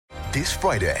This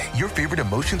Friday, your favorite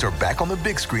emotions are back on the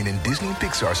big screen in Disney and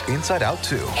Pixar's Inside Out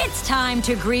 2. It's time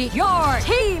to greet your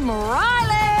Team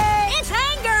Riley. It's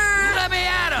anger. Let me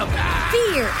at him.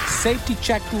 Fear. Safety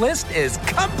checklist is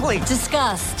complete.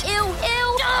 Disgust. Ew.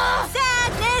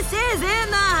 Sadness is in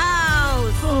the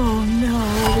house. Oh, no.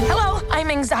 Hello, I'm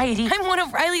anxiety. I'm one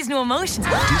of Riley's new emotions.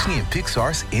 Disney and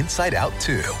Pixar's Inside Out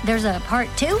 2. There's a part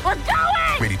 2? We're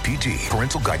going! Rated PG.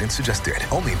 Parental guidance suggested.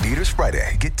 Only in theaters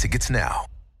Friday. Get tickets now.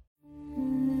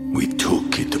 We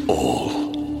took it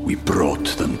all. We brought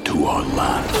them to our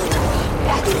land.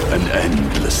 An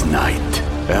endless night,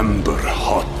 ember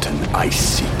hot and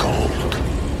icy cold.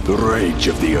 The rage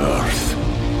of the earth.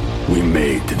 We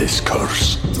made this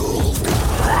curse.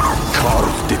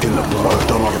 Carved it in the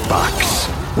blood on our backs.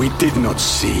 We did not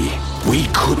see. We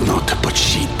could not, but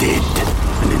she did.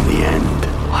 And in the end...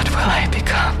 What will I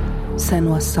become?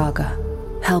 Senua's Saga.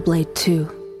 Hellblade 2.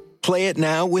 Play it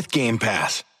now with Game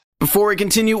Pass. Before we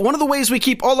continue, one of the ways we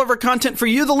keep all of our content for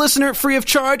you, the listener, free of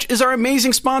charge is our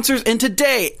amazing sponsors, and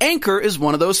today, Anchor is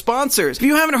one of those sponsors. If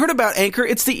you haven't heard about Anchor,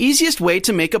 it's the easiest way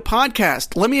to make a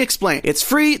podcast. Let me explain. It's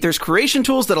free, there's creation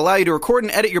tools that allow you to record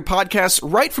and edit your podcasts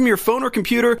right from your phone or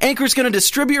computer. Anchor's going to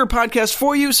distribute your podcast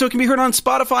for you so it can be heard on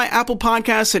Spotify, Apple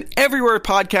Podcasts, and everywhere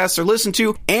podcasts are listened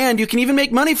to, and you can even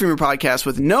make money from your podcast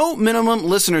with no minimum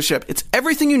listenership. It's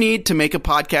everything you need to make a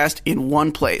podcast in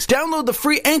one place. Download the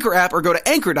free Anchor app or go to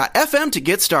anchor.fm to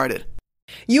get started.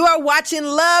 You are watching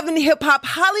Love and Hip Hop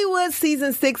Hollywood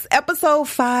Season 6, Episode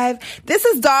 5. This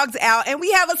is Dogs Out, and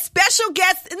we have a special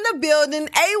guest in the building,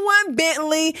 A1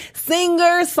 Bentley,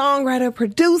 singer, songwriter,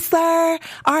 producer,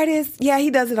 artist. Yeah, he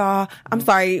does it all. I'm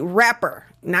sorry, rapper,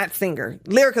 not singer.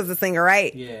 Lyrica's a singer,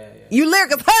 right? Yeah. You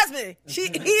Lyrica's husband. He's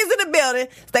in the building.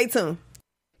 Stay tuned.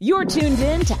 You're tuned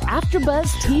in to AfterBuzz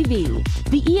TV,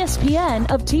 the ESPN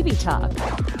of TV talk.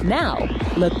 Now,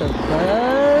 let the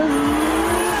buzz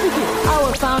begin.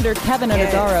 Our founder, Kevin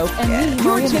Undergaro, and me,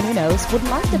 Maria Menounos, would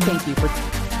like to thank you for...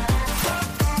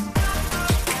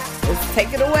 Let's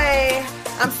take it away.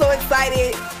 I'm so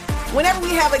excited. Whenever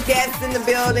we have a guest in the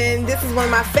building, this is one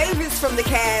of my favorites from the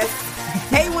cast.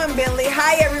 A1 Bentley.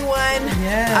 Hi, everyone.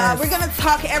 Yes. We're going to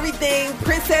talk everything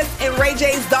Princess and Ray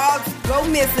J's dogs go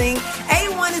missing.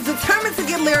 A1 is determined to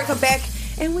get Lyrica back,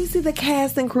 and we see the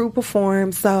cast and crew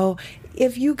perform. So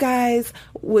if you guys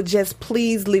would just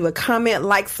please leave a comment,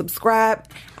 like, subscribe.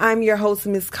 I'm your host,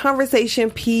 Miss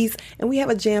Conversation Peace, and we have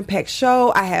a jam-packed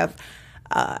show. I have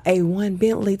A1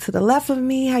 Bentley to the left of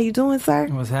me. How you doing, sir?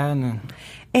 What's happening?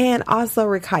 And also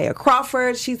Rakaya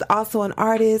Crawford. She's also an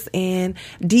artist and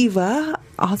diva.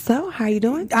 Also, how you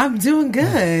doing? I'm doing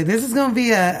good. This is going to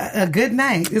be a good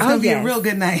night. It's going to be a real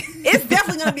good night. It's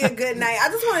definitely going to be a good night. I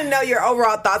just want to know your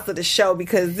overall thoughts of the show,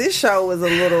 because this show was a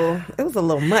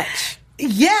little much.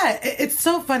 Yeah, it's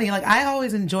so funny. Like, I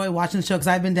always enjoy watching the show because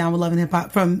I've been down with Love and Hip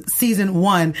Hop from season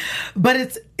 1. But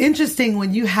it's interesting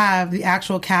when you have the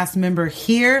actual cast member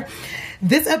here.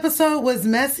 This episode was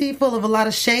messy, full of a lot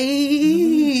of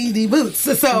shady boots.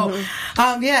 So,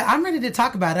 yeah, I'm ready to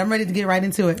talk about it. I'm ready to get right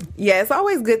into it. Yeah, it's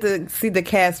always good to see the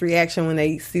cast reaction when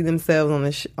they see themselves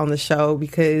on the show,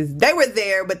 because they were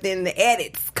there, but then the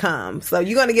edits come. So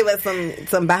you're going to give us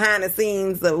some behind the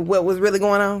scenes of what was really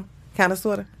going on, kind of,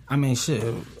 sort of? I mean, shit.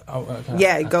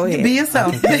 Yeah, go ahead. Be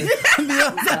yourself. Be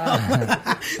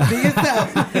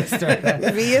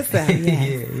yourself.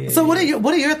 Yeah. So what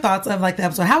are your thoughts of like the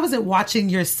episode? How was it watching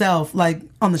yourself like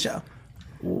on the show?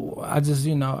 I just,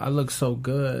 I look so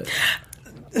good.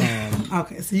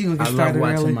 Okay, so you're going to get started I love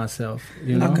watching early. myself,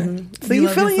 you know? Okay. So you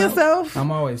feeling yourself?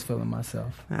 I'm always feeling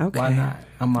myself. Okay. Why not?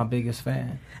 I'm my biggest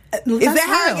fan. Is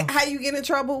that how you get in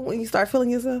trouble, when you start feeling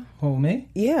yourself? Who, me?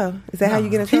 Yeah. Is that how you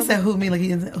get in trouble? He said, who, me? Like,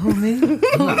 who, me?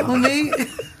 Who, me?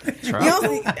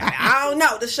 I don't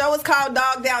know. The show is called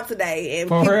Dogged Out today.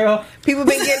 And real? People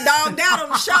been getting dogged out on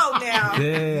the show now.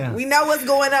 Yeah. We know what's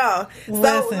going on.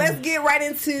 So let's get right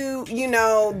into,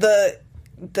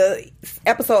 the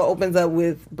episode opens up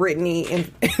with Brittany and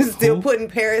still putting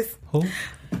Paris. Who?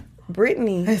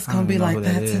 Brittany. It's going to be like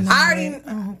that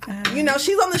tonight.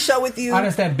 She's on the show with you. Oh,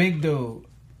 that's that big dude.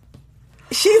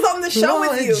 She's on the show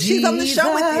Lord with you. She's on the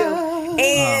show with you.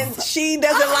 And she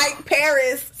doesn't like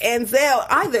Paris and Zell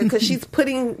either, because she's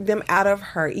putting them out of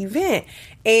her event.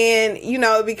 And,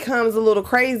 it becomes a little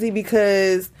crazy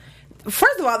because,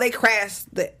 first of all, they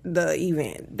crashed the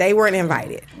event. They weren't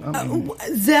invited.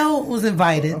 Zell was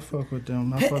invited. I fuck with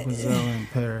them. I fuck with Zell and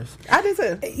Paris. I do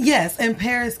too. Yes, and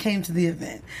Paris came to the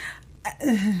event.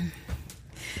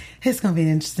 It's going to be an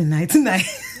interesting night tonight.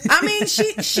 I mean,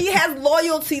 she has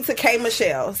loyalty to K.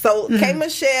 Michelle. So K.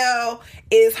 Michelle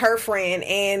is her friend.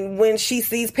 And when she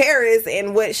sees Paris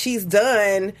and what she's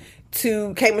done,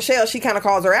 to K. Michelle, she kind of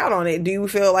calls her out on it. Do you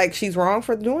feel like she's wrong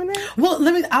for doing that? Well,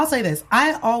 I'll say this.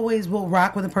 I always will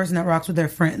rock with a person that rocks with their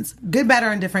friends. Good, bad,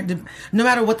 or indifferent, no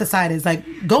matter what the side is. Like,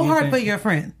 go hard for your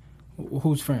friend.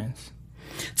 Who's friends?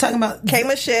 Talking about K.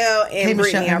 Michelle and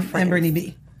Brittany are friends. And Brittany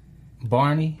B.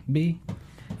 Barney B?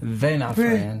 They're not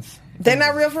friends. They're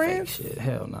not real friends? Shit,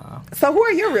 hell no. Nah. So who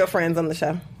are your real friends on the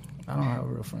show? I don't have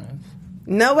real friends.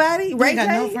 Nobody? Ray got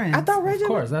J? no friends. I thought Ray J. Of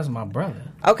course, that's my brother.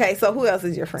 Okay, so who else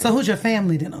is your friend? So who's your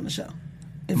family then on the show?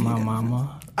 My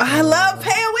mama. I love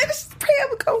Pam. When does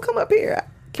Pam come up here?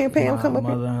 Can Pam come up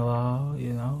here? My mother-in-law,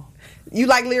 you know. You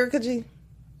like Lyrica G?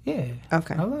 Yeah.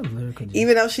 Okay. I love Lyrica G.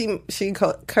 Even though she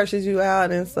curses you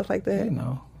out and stuff like that? You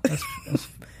know. That's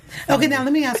okay, now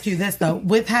let me ask you this though: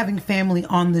 with having family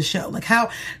on the show, like how?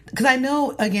 Because I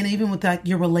know, again, even with like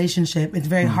your relationship, it's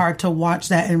very hard to watch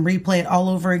that and replay it all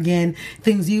over again.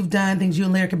 Things you've done, things you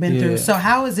and Lyric have been through. So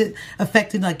how has it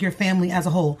affected like your family as a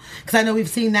whole? Because I know we've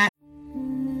seen that.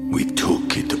 We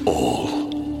took it all.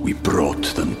 We brought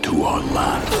them to our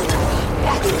land.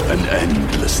 An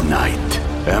endless night,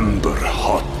 ember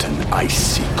hot and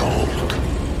icy cold.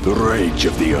 The rage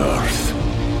of the earth.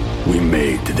 We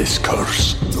made this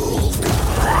curse.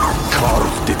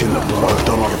 Carved it in the blood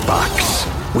on our backs.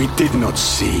 We did not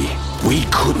see. We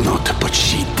could not, but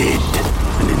she did.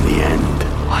 And in the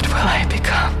end, What will I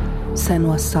become?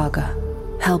 Senua's Saga.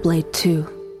 Hellblade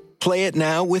 2. Play it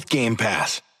now with Game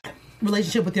Pass.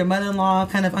 Relationship with your mother-in-law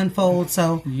kind of unfolds.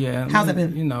 So yeah, how's it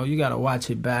been? You know, you got to watch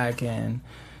it back and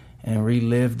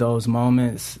relive those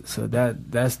moments. So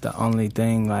that's the only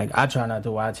thing. Like, I try not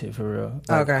to watch it for real.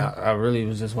 Like, okay. I really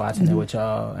was just watching it with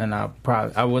y'all, and I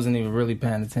wasn't even really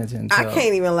paying attention. I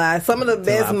can't even lie. Some of the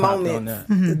best moments,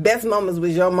 the best moments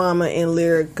was your mama and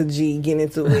Lyrica G getting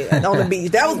into it on the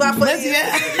beach. That was my funniest.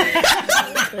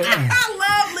 I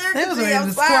love Lyrica G.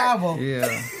 I'm sorry.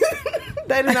 Yeah.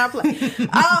 They did not play.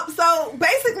 So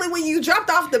basically, when you dropped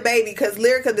off the baby, because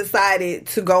Lyrica decided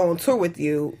to go on tour with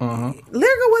you,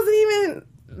 Lyrica wasn't even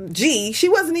she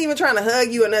wasn't even trying to hug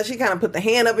you or nothing. She kind of put the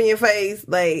hand up in your face.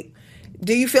 Like,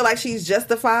 do you feel like she's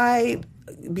justified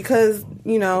because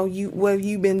what have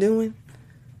you been doing?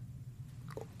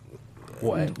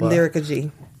 What? Lyrica G.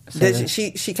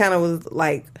 She kind of was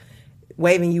like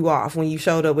waving you off when you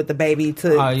showed up with the baby to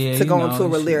go on tour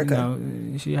with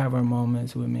Lyrica. She have her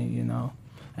moments with me,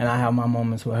 and I have my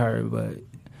moments with her, but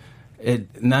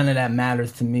none of that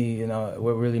matters to me.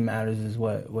 What really matters is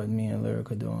what me and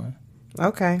Lyrica doing.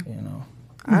 Okay.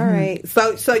 All right.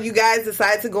 So you guys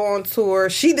decided to go on tour.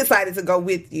 She decided to go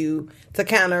with you to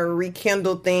kind of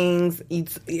rekindle things.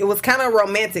 It was kind of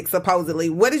romantic, supposedly.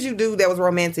 What did you do that was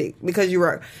romantic? Because you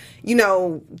were,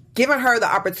 giving her the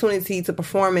opportunity to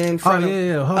perform in front of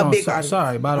a big audience.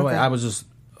 Sorry, by the way, I was just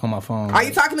on my phone. Are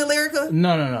you talking to Lyrica?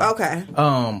 No. Okay.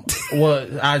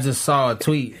 Well, I just saw a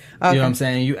tweet. You know what I'm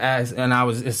saying? You asked, and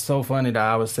it's so funny that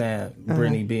I was saying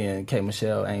Brittany B and K.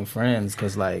 Michelle ain't friends,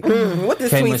 because what does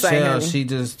K. tweet Michelle, say, she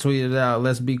just tweeted out,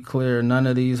 "Let's be clear, none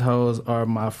of these hoes are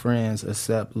my friends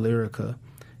except Lyrica.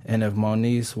 And if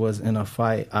Moniece was in a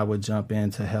fight, I would jump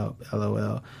in to help,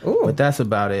 LOL." Ooh. But that's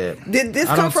about it. Did this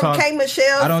come from K.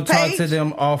 Michelle's I don't page? talk to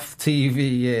them off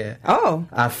TV, yeah. Oh.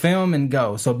 I film and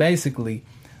go. So basically,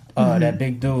 that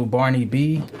big dude, Barney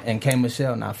B, and K.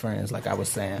 Michelle not friends, like I was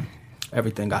saying.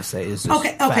 Everything I say is just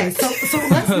okay. facts. So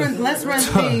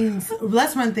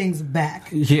let's run things back.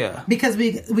 Yeah, because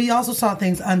we also saw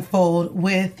things unfold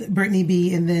with Brittany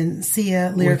B and then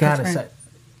Sia, Lyrica. We gotta say,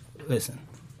 listen.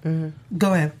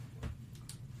 Go ahead.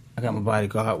 I got my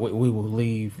bodyguard. We will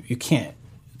leave. You can't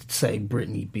say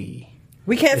Brittany B.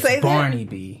 We can't say Barney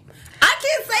B. I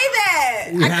can't say that.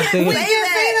 We can't say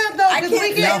that though. I can't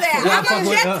say that. I'm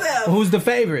objective. Who's the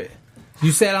favorite?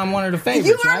 You said I'm one of the favorites.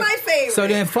 You are right? my favorite. So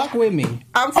then fuck with me.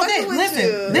 I'm fucking with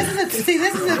you. This is the thing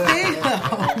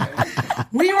though.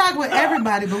 We rock with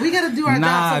everybody, but we gotta do our job.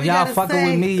 Nah, So if y'all fucking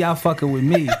with me, y'all fucking with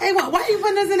me. Hey, why are you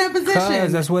putting us in that position?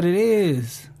 Because that's what it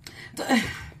is.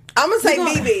 I'm gonna say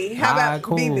BB. How about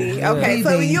cool. BB? Yeah. Okay,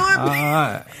 so you and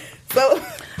right. So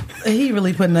he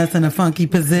really putting us in a funky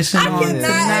position. I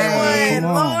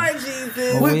cannot. Lord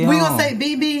Jesus. We gonna say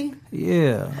BB.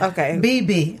 Yeah. Okay.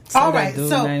 BB. All right.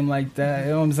 So name like that.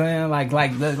 You know what I'm saying? Like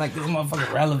this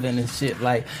motherfucker relevant and shit.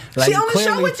 Like she on the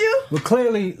show with you? Well,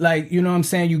 clearly, you know what I'm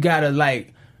saying. You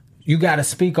gotta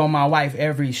speak on my wife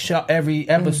every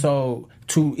episode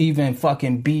to even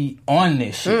fucking be on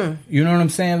this shit. You know what I'm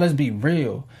saying? Let's be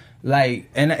real. And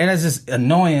that's just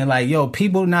annoying. Like, yo,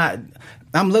 people not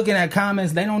I'm looking at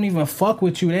comments. They don't even fuck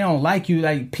with you. They don't like you.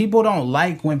 Like, people don't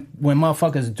like when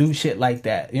motherfuckers do shit like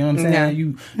that. You know what I'm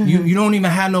saying? Yeah. You don't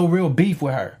even have no real beef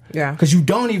with her. Yeah. Because you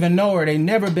don't even know her. They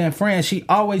never been friends. She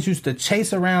always used to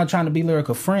chase around trying to be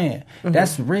Lyrica friend.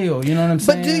 That's real. You know what I'm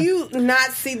saying? But do you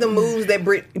not see the moves that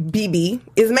BB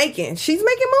is making? She's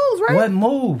making moves, right? What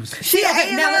moves? She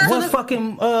what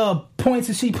fucking points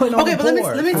is she putting on the board?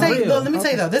 But let me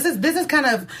tell you though. This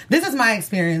is my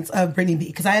experience of Brittany B,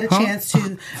 because I had a chance to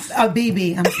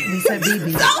BB. We said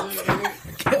BB.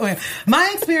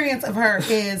 My experience of her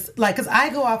is like, because I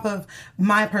go off of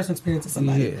my personal experience with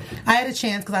somebody. Yeah. I had a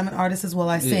chance, because I'm an artist as well,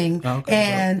 I sing,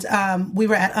 and we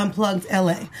were at Unplugged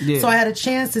LA. Yeah. So I had a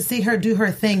chance to see her do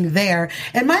her thing there.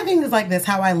 And my thing is like this,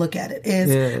 how I look at it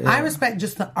is, I respect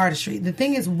just the artistry. The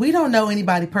thing is, we don't know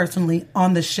anybody personally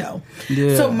on the show.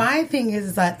 Yeah. So my thing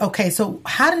is that, okay, so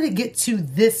how did it get to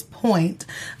this point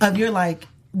of you're like,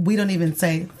 we don't even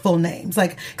say full names,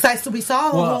 like, because we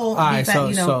saw the whole beef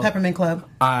at Peppermint Club.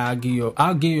 I'll give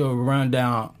you a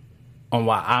rundown on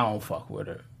why I don't fuck with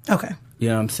her. Okay, you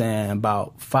know what I'm saying?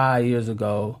 About 5 years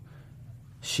ago,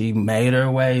 she made her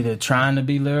way to trying to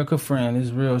be Lyrica friend.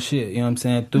 It's real shit. You know what I'm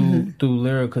saying? Through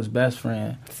Lyrica's best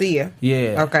friend. Sia.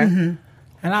 Yeah. Okay. And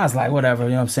I was like, whatever.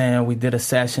 You know what I'm saying? We did a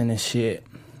session and shit,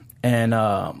 and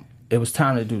it was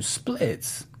time to do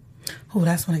splits. Oh,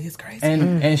 that's when it gets crazy.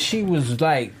 And she was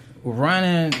like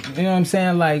running, you know what I'm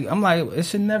saying? Like, I'm like, it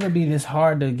should never be this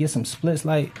hard to get some splits.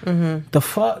 Like, the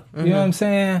fuck? You know what I'm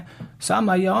saying? So I'm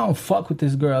like, yo, I don't fuck with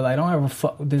this girl. Like, don't ever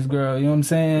fuck with this girl. You know what I'm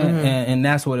saying? And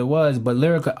that's what it was. But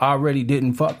Lyrica already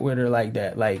didn't fuck with her like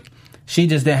that. Like, she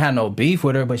just didn't have no beef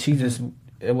with her, but she just...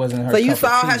 It wasn't her. So you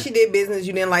saw how she did business.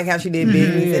 You didn't like how she did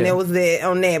business, and it was that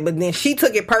on that. But then she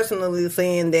took it personally,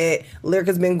 saying that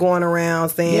Lyrica's been going around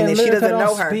saying that she doesn't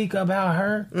know her. Speak about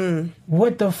her.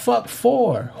 What the fuck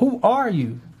for? Who are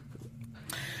you?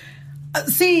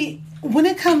 See, when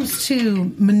it comes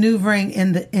to maneuvering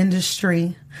in the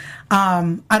industry,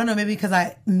 I don't know, maybe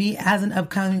because me as an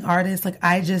upcoming artist, like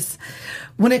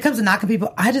when it comes to knocking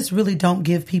people, I just really don't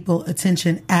give people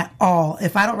attention at all.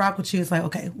 If I don't rock with you, it's like,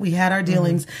 okay, we had our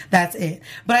dealings, that's it.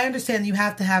 But I understand you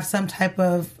have to have some type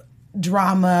of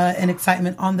drama and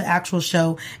excitement on the actual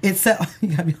show itself. You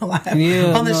gotta be alive.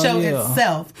 On the show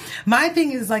itself. My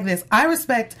thing is like this. I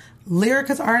respect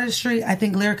Lyrica's artistry. I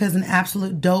think Lyrica is an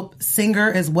absolute dope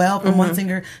singer as well, from one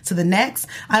singer to the next.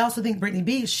 I also think Brittany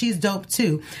B, she's dope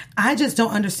too. I just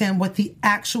don't understand what the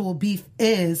actual beef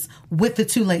is with the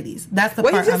two ladies. That's the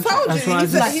part. He just told you. He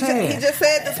just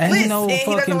said the splits, and he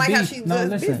doesn't like how she does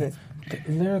business.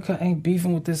 Lyrica ain't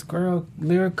beefing with this girl.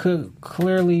 Lyrica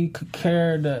clearly could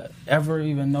care to ever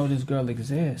even know this girl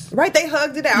exists. Right, they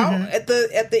hugged it out at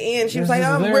the end. She was like,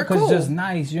 we're cool. Lyrica's just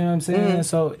nice, you know what I'm saying?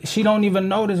 So she don't even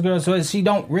know this girl, so she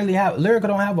don't really have... Lyrica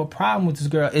don't have a problem with this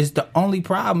girl. It's the only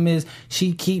problem is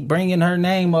she keep bringing her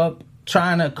name up,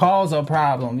 trying to cause a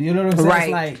problem. You know what I'm saying? Right.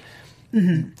 It's like...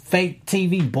 fake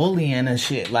TV bullying and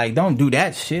shit. Like, don't do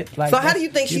that shit. Like, so how do you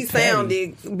think she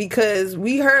sounded? Because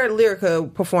we heard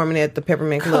Lyrica performing at the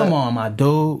Peppermint Club. Come on, my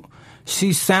dude.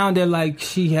 She sounded like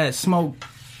she had smoked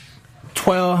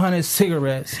 1,200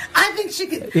 cigarettes. I think she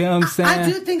could. You know what I'm saying? I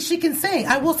do think she can sing.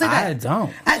 I will say that.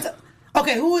 I don't.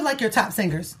 Okay, who would like your top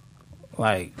singers?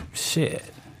 Like, shit.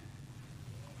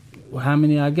 Well, how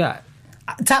many I got?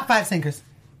 Top 5 singers.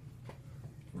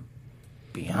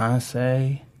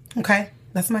 Beyonce. Okay,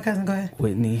 that's my cousin. Go ahead.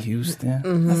 Whitney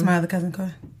Houston. That's my other cousin. Go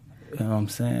ahead. You know what I'm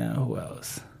saying? Who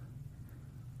else?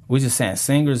 We're just saying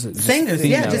singers. Singers,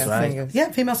 females, just right? singers.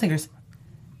 Yeah, female singers.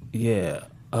 Yeah.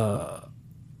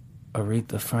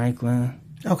 Aretha Franklin.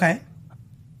 Okay.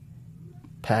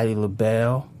 Patti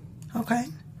LaBelle. Okay.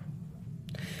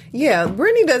 Yeah,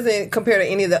 Brittany doesn't compare to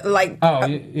any of the, like... Oh,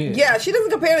 yeah. Yeah, she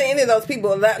doesn't compare to any of those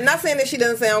people. Not saying that she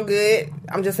doesn't sound good.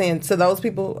 I'm just saying, to those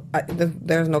people,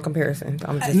 there's no comparison.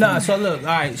 I'm just so look, all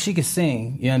right, she can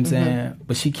sing, you know what I'm saying?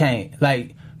 But she can't.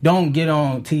 Like, don't get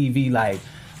on TV like,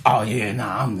 oh, yeah,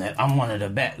 I'm one of the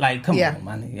best. Like, come on,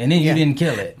 my nigga. And then you didn't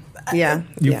kill it. Yeah.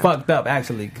 You fucked up,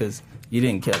 actually, because you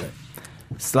didn't kill it.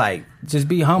 It's like, just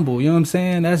be humble, you know what I'm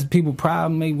saying? That's people's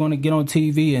problem. They want to get on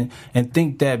TV and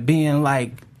think that being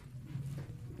like,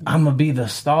 I'm gonna be the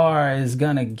star is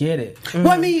gonna get it. Well,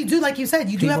 I mean, you do, like you said,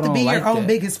 you do have to be your own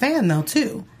biggest fan, though,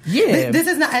 too. Yeah, this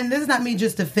is not me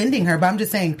just defending her, but I'm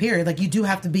just saying, period. Like, you do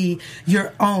have to be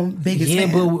your own biggest fan.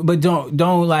 Yeah, but don't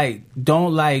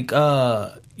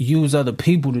use other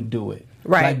people to do it.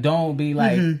 Right. Like, don't be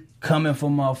like coming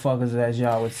for motherfuckers, as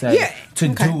y'all would say, to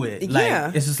do it.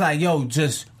 Like, it's just like, yo,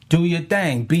 just do your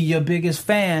thing. Be your biggest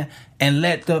fan and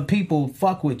let the people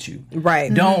fuck with you.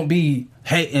 Right. Don't be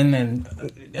hating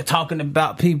and talking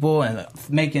about people and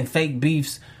making fake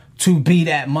beefs to be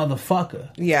that motherfucker.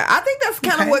 Yeah, I think that's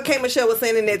kind of what K. Michelle was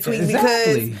saying in that tweet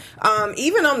because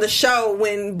even on the show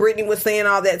when Brittany was saying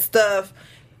all that stuff,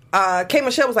 K.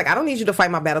 Michelle was like, I don't need you to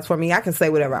fight my battles for me. I can say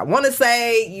whatever I want to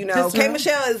say. You know, K.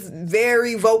 Michelle is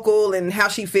very vocal in how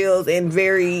she feels and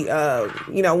very,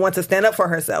 wants to stand up for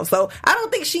herself. So I don't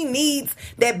think she needs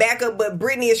that backup, but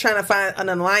Brittany is trying to find an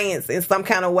alliance in some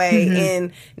kind of way.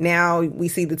 And now we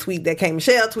see the tweet that K.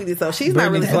 Michelle tweeted. So she's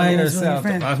Brittany not really herself.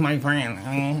 That's my friend.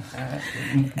 I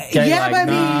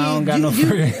don't got no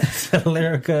friends.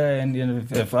 Lyrica and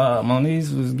if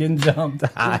Moniece was getting jumped,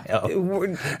 I help.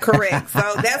 Correct. So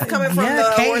that's coming from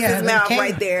the horse's mouth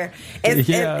right there. And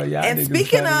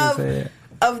speaking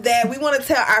of that, we want to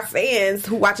tell our fans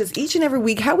who watch us each and every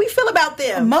week how we feel about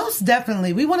them. Most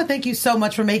definitely. We want to thank you so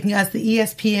much for making us the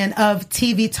ESPN of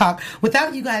TV Talk.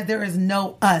 Without you guys, there is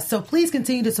no us. So please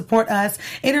continue to support us,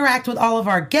 interact with all of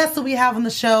our guests that we have on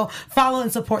the show, follow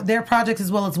and support their projects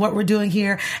as well as what we're doing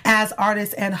here as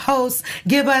artists and hosts.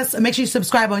 Make sure you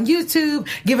subscribe on YouTube,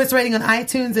 give us a rating on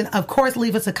iTunes, and of course,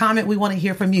 leave us a comment. We want to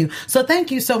hear from you. So thank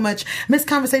you so much. Miss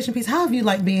Conversation Piece, how have you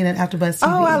liked being at AfterBuzz TV?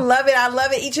 Oh, I love it. I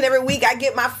love it. Each and every week I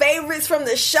get my favorites from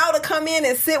the show to come in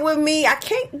and sit with me. I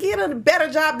can't get a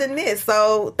better job than this.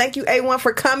 So thank you, A1,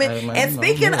 for coming. Hey, man, and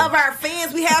speaking of our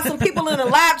fans, we have some people in the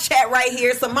live chat right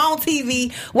here. Simone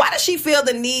TV, why does she feel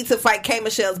the need to fight K.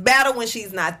 Michelle's battle when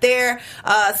she's not there?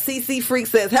 CC Freak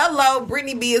says, hello,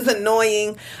 Brittany B is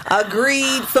annoying.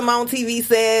 Agreed, Simone TV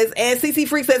says. And CC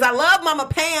Freak says, I love Mama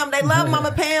Pam. They love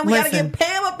Mama Pam. We got to get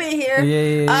Pam up in here. She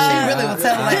really will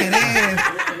tell it like it is.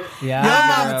 Your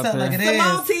mama tell it like it is.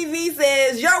 Simone TV says,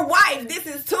 your wife, this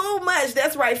is too much.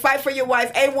 That's right. Fight for your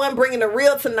wife. A1 bringing the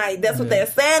real tonight. That's what they're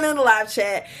saying in the live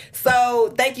chat.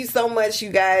 So thank you so much, you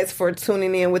guys, for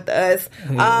tuning in with us.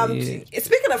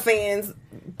 Speaking of fans,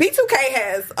 B2K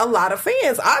has a lot of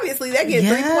fans. Obviously, they get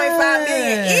 3.5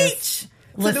 million each.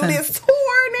 To do this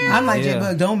tour now. I'm like,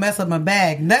 J-Bug, don't mess up my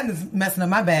bag. Nothing's messing up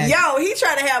my bag. Yo, he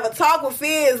trying to have a talk with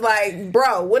Fizz like,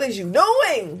 bro, what is you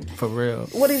doing? For real.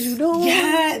 What is you doing?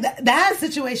 Yeah, that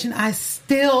situation, I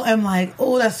still am like,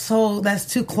 oh, that's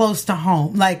too close to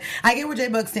home. Like, I get where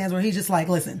J-Bug stands, where he's just like,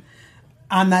 listen,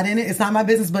 I'm not in it. It's not my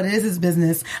business, but it is his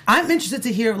business. I'm interested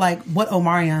to hear like what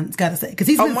Omarion's got to say because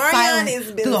he's been silent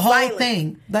through the whole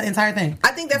thing, the entire thing.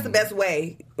 I think that's the best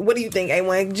way. What do you think,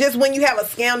 A1? Just when you have a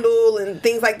scandal and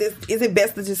things like this, is it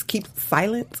best to just keep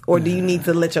silent, or do you need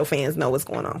to let your fans know what's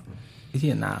going on?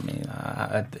 Yeah, nah, I mean,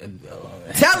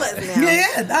 tell us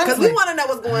now, because we want to know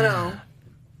what's going on.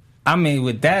 I mean,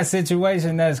 with that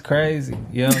situation, that's crazy.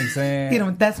 You know what I'm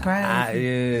saying? That's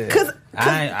crazy.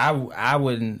 I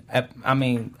wouldn't. I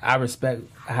mean, I respect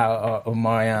how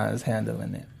Omarion is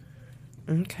handling it.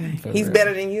 Okay, he's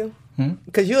better than you.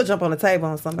 Because you'll jump on the table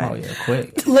on somebody. Oh yeah,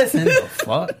 quick. Listen,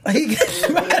 fuck. He gets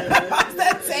right off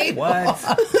that table. What?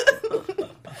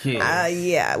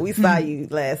 Yeah, we saw you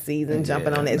last season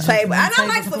jumping on that table. I don't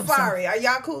like Safari. Are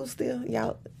y'all cool still?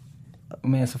 Y'all?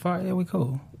 Man, Safari, yeah, we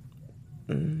cool.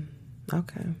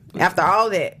 Okay. After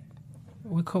all that,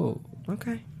 we cool.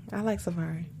 Okay, I like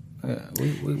Safari. Yeah,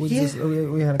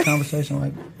 we had a conversation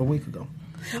like a week ago.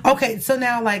 Okay, so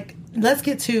now like let's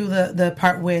get to the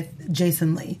part with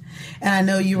Jason Lee. And I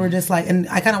know you were just like, and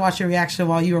I kind of watched your reaction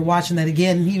while you were watching that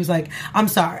again. And he was like, I'm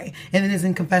sorry. And in his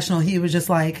confessional, he was just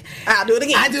like, I'll do it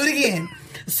again. I do it again.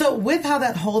 So with how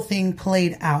that whole thing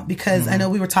played out, because I know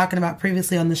we were talking about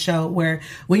previously on the show where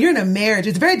when you're in a marriage,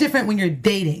 it's very different when you're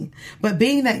dating. But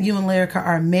being that you and Lyrica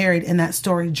are married and that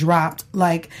story dropped,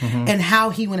 like, and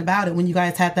how he went about it when you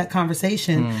guys had that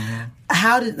conversation,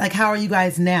 how are you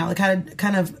guys now? Like, how to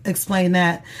kind of explain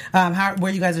that,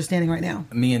 where you guys are standing right now?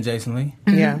 Me and Jason Lee?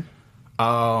 Yeah.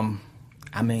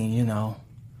 I mean, you know,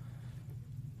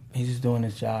 he's just doing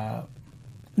his job.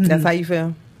 That's how you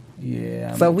feel?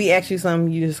 Yeah. So we ask you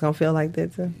something, you just gonna feel like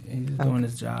that too? He's just doing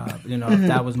his job. You know, if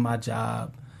that was my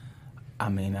job, I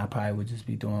mean, I probably would just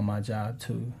be doing my job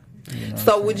too. You know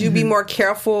so would you be more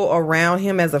careful around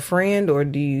him as a friend, or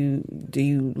do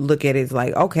you look at it as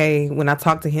like, okay, when I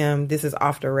talk to him, this is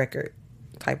off the record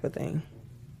type of thing?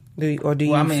 Do you feel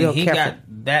careful? He got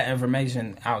that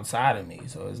information outside of me,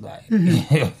 so it's like, you know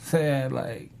what I'm saying?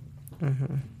 Like,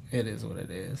 it is what it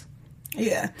is.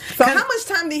 Yeah. So how much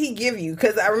time did he give you?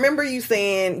 Because I remember you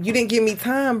saying you didn't give me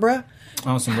time, bruh.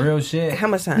 On some real shit. How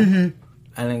much time?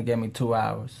 I didn't give me 2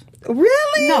 hours.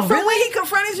 Really? No, From really? when he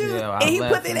confronted you and he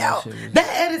put it out? That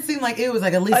edit seemed like it was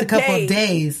like at least a couple of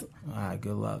days. All right,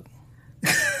 good luck.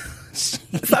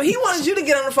 So he wanted you to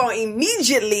get on the phone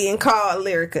immediately and call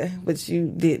Lyrica, but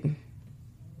you didn't.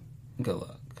 Good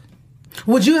luck.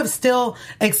 Would you have still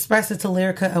expressed it to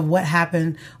Lyrica of what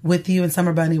happened with you and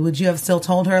Summer Bunny? Would you have still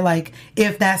told her, like,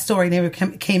 if that story never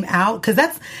came out? Because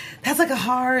that's like a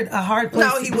hard place.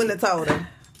 No, he wouldn't have told her.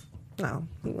 No,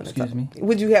 he wouldn't have told her.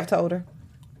 Would you have told her?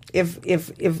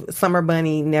 If Summer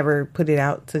Bunny never put it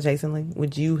out to Jason Lee,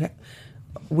 would you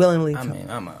willingly tell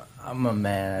her? I'm a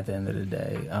man at the end of the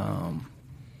day.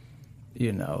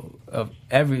 You know,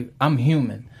 I'm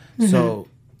human. So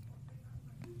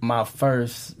my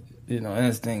first,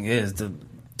 instinct is to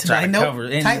try to cover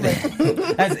anything.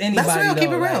 As anybody, that's real. Though,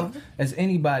 Keep it real. As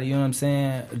anybody, you know what I'm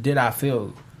saying? Did I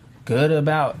feel good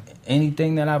about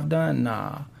anything that I've done?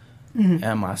 Nah.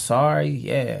 Am I sorry?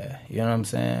 Yeah. You know what I'm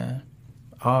saying?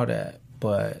 All that.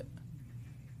 But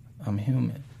I'm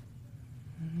human.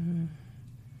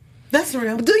 That's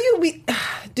real. Do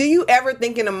you ever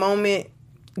think in a moment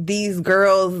these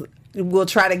girls will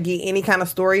try to get any kind of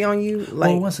story on you?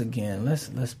 Well, once again,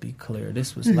 let's be clear.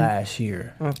 This was last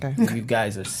year. Okay. You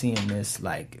guys are seeing this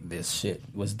like this shit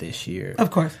was this year.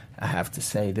 Of course. I have to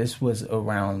say this was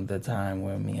around the time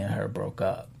when me and her broke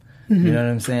up. You know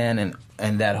what I'm saying?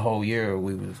 And that whole year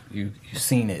you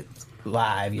seen it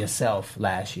live yourself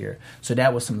last year. So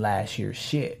that was some last year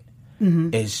shit.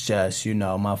 It's just,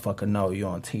 motherfucker know you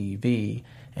on TV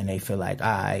and they feel like,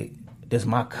 this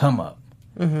my come up.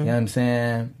 You know what I'm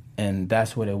saying? And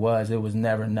that's what it was. It was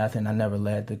never nothing. I never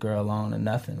led the girl on or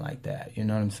nothing like that. You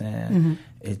know what I'm saying?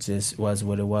 It just was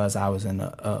what it was. I was in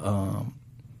a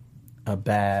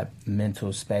bad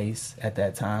mental space at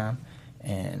that time.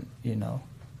 And,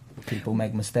 people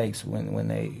make mistakes when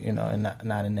they,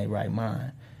 not in their right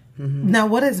mind. Now,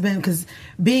 what has been, because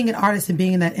being an artist and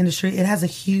being in that industry, it has a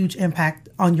huge impact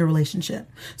on your relationship.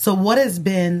 So what has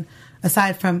been,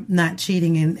 aside from not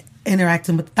cheating and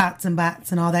interacting with thoughts and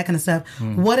bots and all that kind of stuff,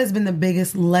 what has been the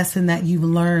biggest lesson that you've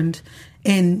learned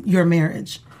in your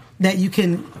marriage that you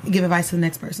can give advice to the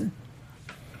next person?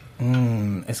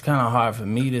 It's kind of hard for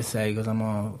me to say because I'm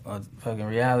on a fucking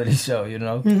reality show,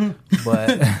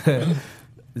 but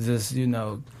just,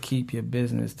 keep your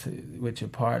business with your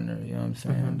partner, you know what I'm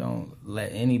saying? Don't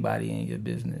let anybody in your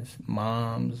business.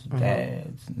 Moms,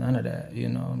 dads, none of that, you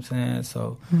know what I'm saying?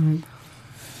 So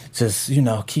just,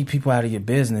 keep people out of your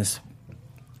business.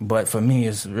 But for me,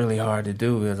 it's really hard to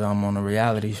do because I'm on a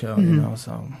reality show,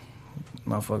 so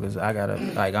motherfuckers, I gotta,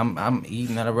 like, I'm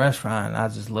eating at a restaurant and I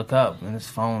just look up and his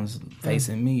phone's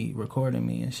facing me, recording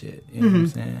me and shit, you know what I'm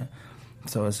saying?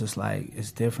 So it's just like,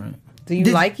 it's different. Do you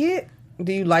like it?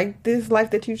 Do you like this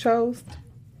life that you chose?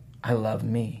 I love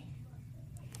me.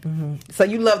 So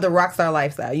you love the rock star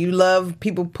lifestyle. You love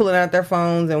people pulling out their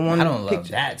phones and wanting. I don't love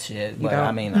that shit, but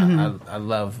I mean, I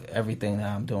love everything that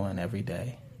I'm doing every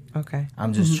day. Okay.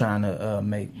 I'm just trying to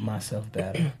make myself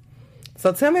better.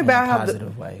 So tell me about how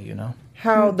positive way,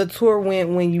 how the tour went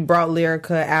when you brought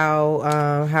Lyrica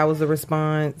out. How was the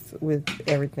response with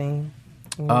everything?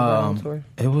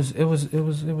 It was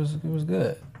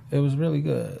good. It was really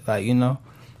good. Like, it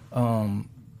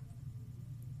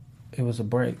was a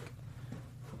break.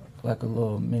 Like a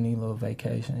little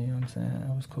vacation, you know what I'm saying?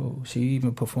 It was cool. She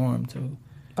even performed too.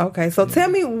 Okay, so tell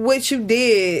me what you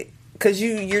did, because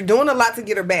you're doing a lot to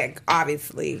get her back,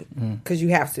 obviously, because you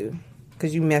have to,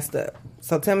 because you messed up.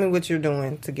 So tell me what you're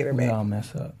doing to get her back. We all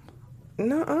mess up.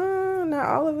 No, not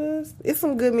all of us. It's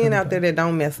some good men out there that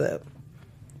don't mess up.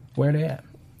 Where they at?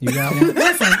 You got one?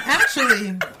 Listen,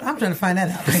 actually, I'm trying to find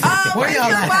that out. Where y'all at?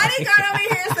 Your bodyguard over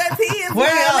here says he is. Where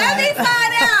y'all Let me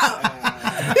find out.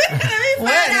 Let me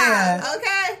find out.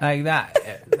 Okay. Like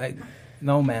that. Like,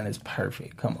 no man is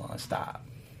perfect. Come on, stop.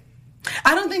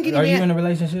 I don't think Are you in a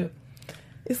relationship?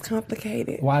 It's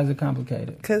complicated. Why is it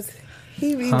complicated? Because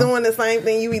he be doing the same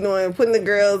thing you be doing, putting the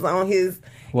girls on his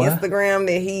Instagram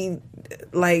that he,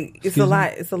 like, it's a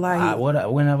lot. It's a lot.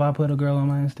 When have I put a girl on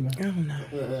my Instagram? I don't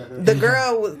know. The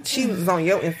girl, she was on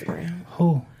your Instagram.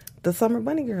 Who? The Summer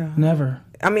Bunny girl. Never.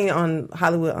 I mean, on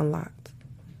Hollywood Unlocked.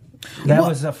 That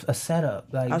was a setup.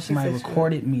 Like, somebody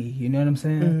recorded me. You know what I'm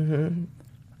saying?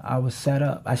 I was set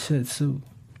up. I should sue.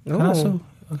 Can I sue?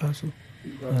 Okay, sue.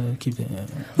 Keep that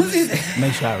in.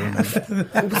 Make sure I remember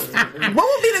that. What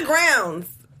would be the grounds?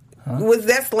 Was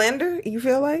that slander, you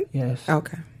feel like? Yes.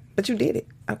 Okay. But you did it.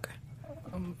 Okay.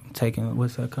 I'm taking,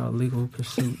 what's that called? Legal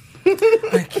pursuit.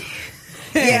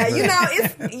 Yeah,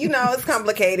 it's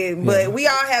complicated, but we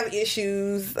all have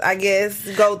issues, I guess,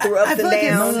 go through ups and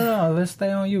downs. No, let's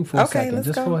stay on you for a second. Let's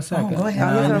just go. For a second. Go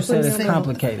ahead. You said it's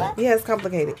complicated. Yeah, it's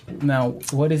complicated. Now,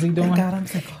 what is he doing? God, I'm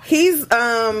sick. He's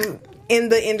in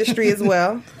the industry as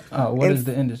well. Oh, what is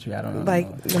the industry? I don't know.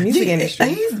 Like the music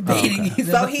industry. He's dating. Okay.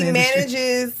 So he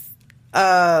manages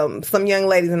some young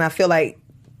ladies, and I feel like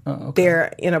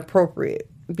they're inappropriate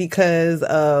because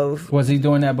of. Was he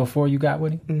doing that before you got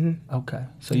with him? Mm-hmm. Okay,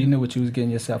 so you knew what you was getting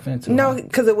yourself into. No,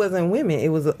 because it wasn't women; it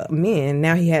was men.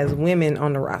 Now he has women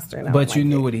on the roster, and but you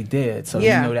knew what he did, so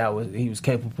you knew he was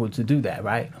capable to do that,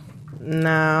 right?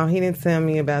 No, he didn't tell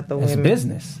me about the women. It's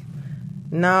business.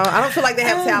 No, I don't feel like they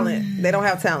have talent. They don't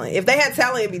have talent. If they had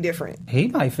talent, it'd be different. He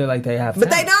might feel like they have talent.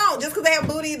 But talent. they don't. Just because they have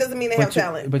booty doesn't mean they have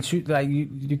talent. But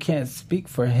you can't speak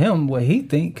for him what he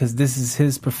think because this is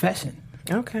his profession.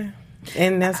 Okay.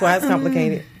 And that's why it's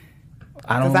complicated.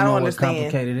 I don't know what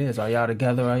complicated is. Are y'all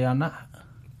together or are y'all not?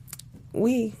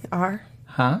 We are.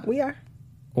 Huh? We are.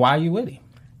 Why are you with him?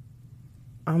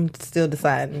 I'm still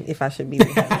deciding if I should be with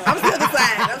him. I'm still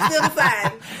deciding.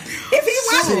 If he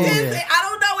watches this, I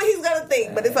don't know what he's going to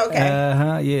think, but it's okay.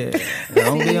 Yeah.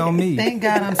 Don't be on me. Thank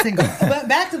God I'm single. But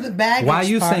back to the baggage. Why are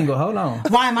you part. single? Hold on.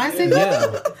 Why am I single?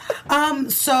 Yeah.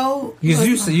 So.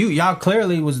 Y'all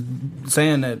clearly was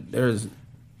saying that there's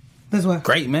what?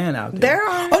 Great man out there. There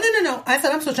are. Oh, no. I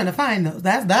said I'm still trying to find those.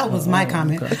 That was my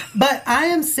comment. Okay. But I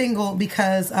am single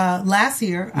because last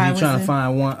year I was trying to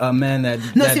find a man that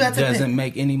doesn't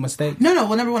make any mistakes. No.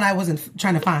 Well, number one, I wasn't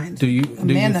trying to find. Do you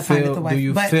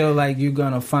feel like you're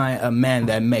gonna find a man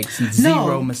that makes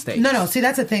zero mistakes? No. See,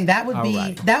 that's the thing. That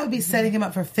would be setting him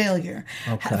up for failure.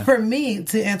 Okay. For me,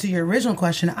 to answer your original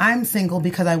question, I'm single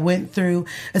because I went through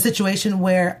a situation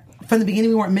where, from the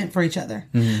beginning, we weren't meant for each other.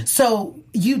 Mm-hmm. So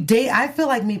you date. I feel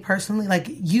like, me personally, like,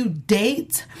 you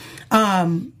date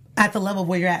at the level of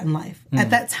where you're at in life. Mm-hmm. At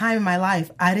that time in my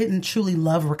life, I didn't truly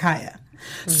love Rakaya.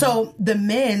 Mm-hmm. So the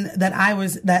men that I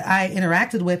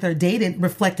interacted with or dated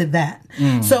reflected that.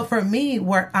 Mm-hmm. So for me,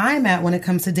 where I'm at when it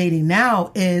comes to dating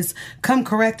now is come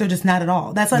correct or just not at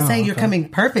all. That's not saying you're coming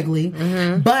perfectly,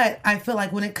 but I feel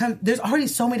like when it comes, there's already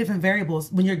so many different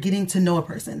variables when you're getting to know a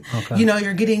person. Okay.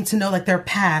 You're getting to know like their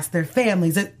past, their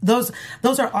families. Those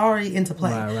are already into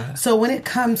play. Right. So when it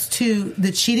comes to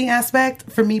the cheating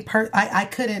aspect, for me, I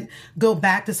couldn't go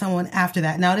back to someone after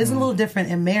that. Now it is a little different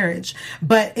in marriage,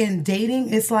 but in dating,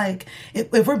 it's like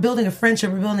if we're building a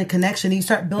friendship, we're building a connection, and you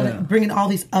start bringing all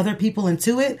these other people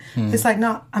into it, it's like,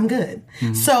 no, I'm good.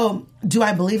 Mm-hmm. So do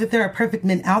I believe that there are perfect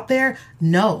men out there?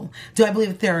 No. Do I believe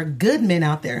that there are good men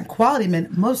out there and quality men?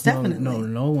 Most definitely.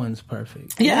 No one's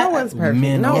perfect. Yeah, no one's perfect.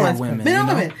 Men or women. Men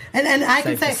or women. And I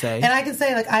can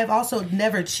say, like, I've also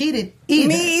never cheated either.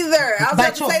 Me either. I was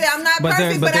about to say that I'm not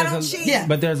perfect, but I don't cheat. Yeah.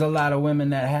 But there's a lot of women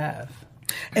that have.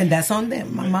 And that's on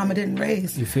them. My mama didn't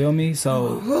raise. You feel me?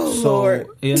 So Lord.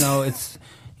 It's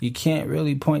you can't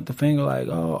really point the finger like,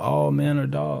 oh, all men are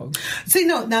dogs. See,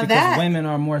 no, now because that women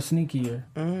are more sneakier.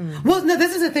 Mm. Well, no,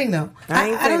 this is the thing though. I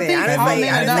don't think all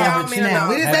men are dogs now.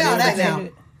 We didn't say all that now.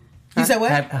 You said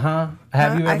what?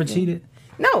 Have you ever cheated?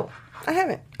 No, I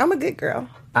haven't. I'm a good girl.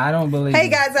 I don't believe you. Hey,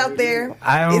 guys out there. It's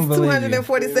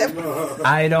 247.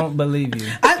 I don't believe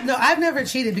you. I've never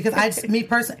cheated because me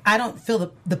personally, I don't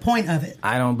feel the point of it.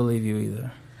 I don't believe you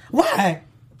either. Why?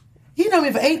 You know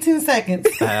me for 18 seconds.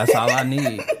 That's all I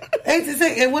need. 18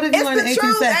 seconds. And what have you learned in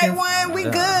 18 seconds? A1, we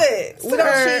good. We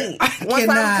don't cheat. Once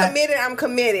I'm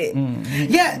committed.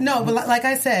 Mm-hmm. Yeah, no, but like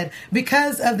I said,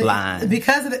 because of the... Lying.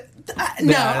 Because of the... ain't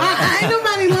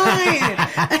nobody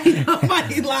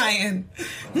lying.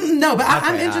 No, but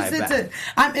I'm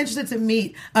interested to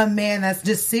meet a man that's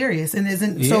just serious and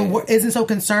isn't so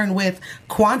concerned with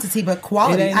quantity but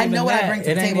quality. I know what I bring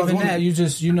to the table as a woman. You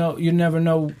just you never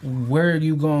know where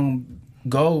you gonna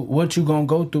go, what you gonna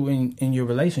go through in your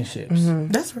relationships. Mm-hmm.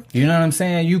 That's right. You know what I'm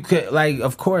saying? You could, like,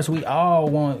 of course we all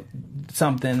want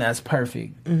something that's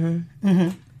perfect. Mm-hmm.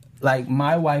 Mm-hmm. Like,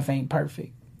 my wife ain't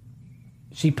perfect.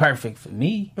 She perfect for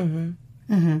me. Mm-hmm.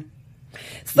 Mm-hmm.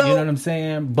 So, you know what I'm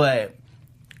saying? But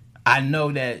I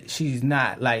know that she's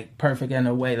not, like, perfect in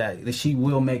a way that she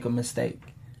will make a mistake.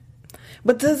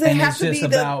 But does it have to be it's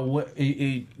just about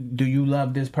do you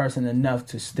love this person enough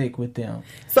to stick with them?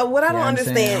 So what I don't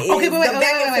understand is the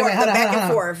back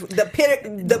and forth, the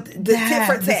tit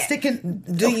for tat.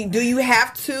 Do you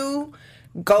have to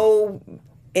go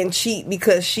and cheat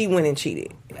because she went and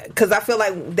cheated? Because I feel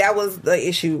like that was the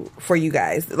issue for you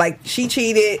guys. Like, she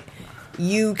cheated,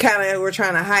 you kind of were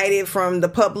trying to hide it from the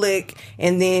public,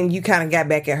 and then you kind of got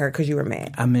back at her because you were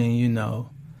mad. I mean,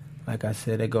 like I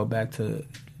said, they go back to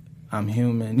I'm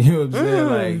human. You know what I'm saying?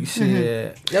 Like,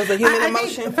 shit. That was a human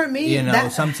emotion for me.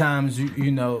 Sometimes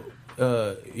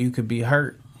you could be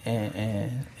hurt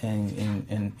and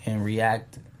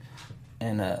react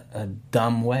in a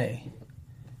dumb way.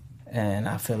 And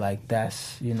I feel like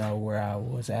that's, where I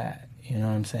was at. You know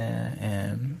what I'm saying?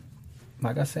 And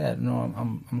like I said,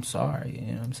 I'm sorry.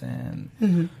 You know what I'm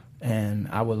saying? And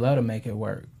I would love to make it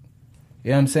work. You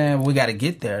know what I'm saying? We got to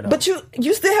get there, though. But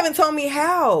you still haven't told me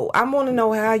how. I want to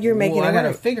know how you're making it work. I got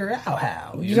to figure out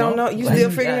how. You don't know? You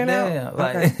still figuring it out?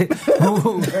 Like, we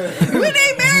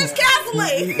need marriage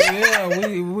counseling. Yeah,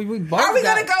 we both. Are we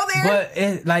going to go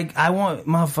there? But I want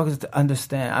motherfuckers to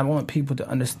understand. I want people to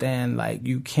understand, like,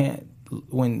 you can't,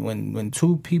 when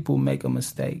two people make a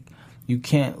mistake, you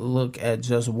can't look at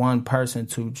just one person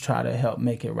to try to help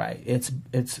make it right. It's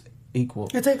equal.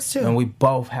 It takes two. And we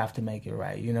both have to make it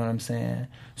right. You know what I'm saying?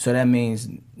 So that means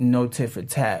no tit for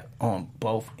tat on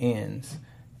both ends.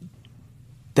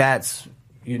 That's,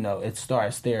 it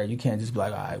starts there. You can't just be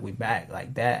like, all right, we back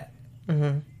like that.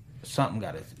 Something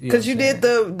got to... Because you did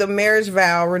the marriage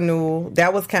vow renewal.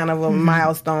 That was kind of a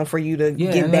milestone for you to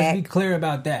get and back. Let's be clear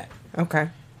about that. Okay.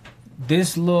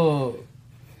 This little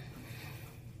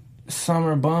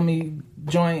summer bummy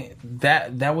joint,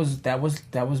 that was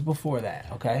before that,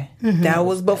 okay? That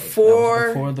was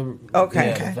before... That was before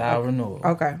the vow renewal.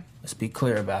 Okay. Let's be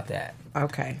clear about that.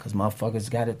 Okay. Because motherfuckers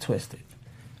got it twisted.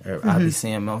 I be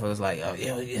seeing motherfuckers like, oh,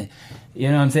 yeah. You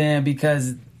know what I'm saying?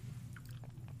 Because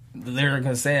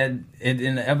Lyrica said it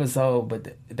in the episode,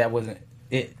 but that wasn't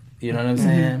it. You know what I'm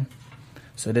saying?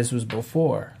 So this was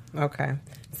before. Okay.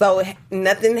 So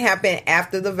nothing happened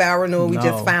after the vow renewal. We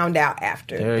just found out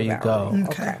after. There the you vow go. renewal.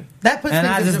 Okay. That puts and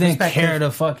things I just into didn't perspective. care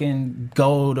to fucking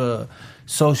go to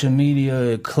social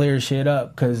media clear shit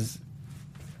up because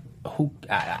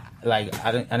I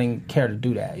didn't care to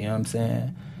do that. You know what I'm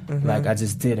saying? Like I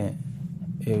just didn't.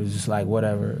 It was just like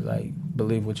whatever. Like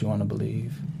believe what you want to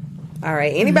believe. All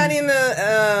right. Anybody in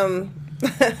the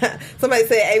somebody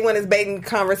said A1 is baiting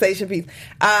conversation piece.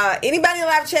 Anybody in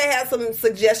live chat have some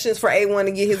suggestions for A1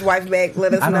 to get his wife back?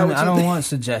 Let us know. I don't want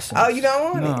suggestions. Oh, you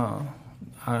don't want it?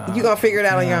 You gonna figure it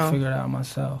out on your own? I'll figure it out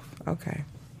myself. Okay.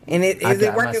 And is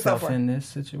it working so far? In this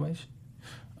situation,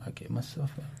 I get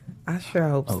myself out. I sure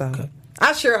hope so. Okay.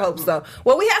 I sure hope so.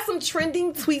 Well, we have some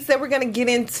trending tweets that we're going to get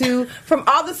into from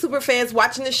all the super fans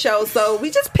watching the show. So we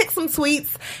just picked some tweets,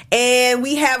 and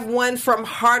we have one from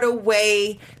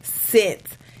Hardaway Sent.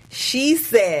 She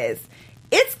says,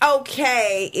 it's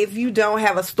okay if you don't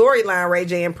have a storyline, Ray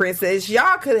J and Princess.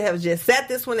 Y'all could have just sat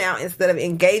this one out instead of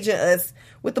engaging us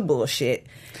with the bullshit.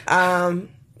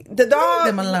 The dog... Leave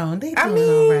them alone. I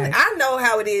mean, I know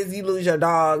how it is you lose your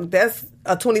dog. That's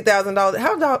a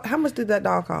 $20,000. How much did that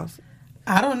dog cost?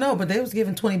 I don't know, but they was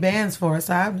giving 20 bands for it,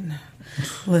 so I would have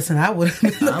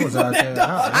been I was out there.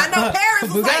 I know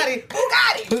Paris was like,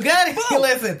 Bugatti.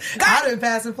 Listen, I've been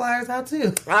passing flyers out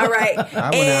too. All right.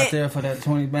 I went out there for that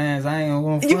 20 bands. I ain't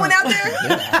gonna You went out there?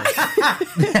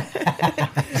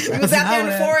 You was out there in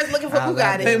the forest looking for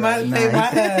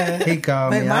Bugatti. He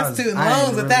called me. My student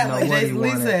loans at that, like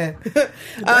Lee said.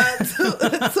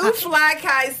 Two Fly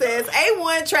Kai says,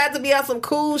 A1 tried to be on some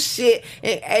cool shit,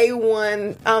 and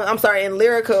and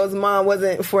Lyrica's mom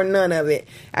wasn't for none of it.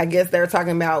 I guess they're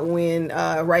talking about when,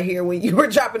 right here, when you were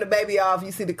dropping the baby off,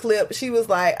 you see the clip. She was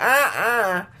like,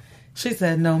 She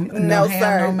said, no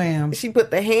sir. No, ma'am. She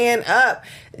put the hand up.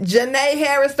 Janae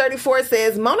Harris, 34,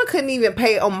 says, Mona couldn't even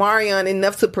pay Omarion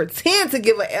enough to pretend to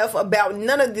give a F about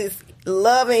none of this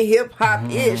love and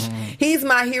hip-hop-ish. He's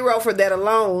my hero for that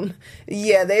alone.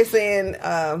 Yeah, they're saying,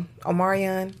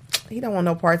 Omarion, he don't want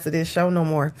no parts of this show no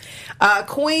more.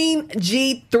 Queen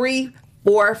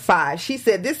G345. She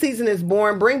said, this season is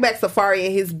boring. Bring back Safari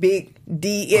and his Big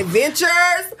D adventures.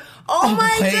 Oh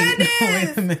my goodness.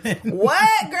 Wait a minute.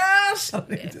 What, girl?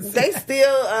 They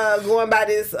still going by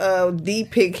this D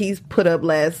pic he's put up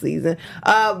last season.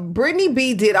 Brittany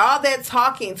B did all that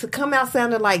talking to come out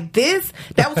sounding like this.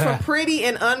 That was from Pretty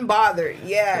and Unbothered.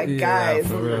 Yeah, guys.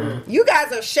 For real. You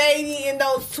guys are shady in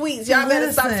those tweets. Y'all better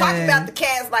stop talking about the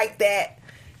cast like that.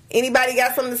 Anybody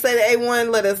got something to say to A1?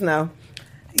 Let us know.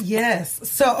 Yes.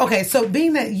 So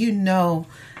being that you know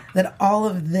that all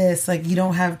of this, like, you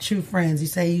don't have true friends, you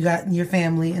say you got your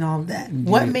family and all of that. Yeah.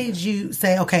 What made you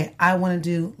say, okay, I want to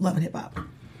do Love and Hip Hop?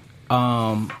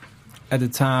 At the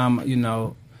time,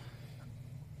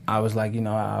 I was like,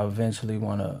 I eventually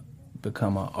want to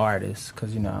become an artist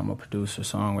because, I'm a producer,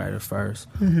 songwriter first.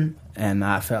 And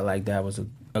I felt like that was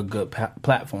a good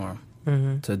platform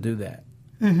to do that.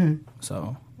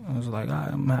 So I was like, all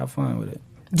right, I'm going to have fun with it.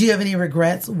 Do you have any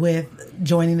regrets with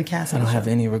joining the cast? I don't have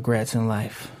any regrets in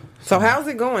life. So how's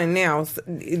it going now?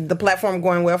 The platform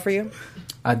going well for you?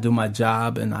 I do my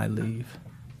job and I leave.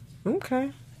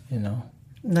 Okay.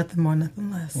 Nothing more,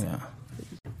 nothing less. Yeah.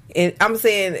 And I'm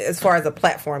saying, as far as a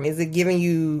platform, is it giving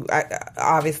you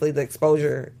obviously the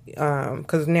exposure?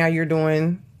 Because now you're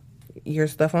doing your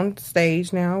stuff on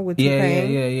stage now with Yeah,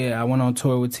 T-Pain. yeah. I went on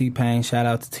tour with T-Pain. Shout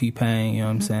out to T-Pain. You know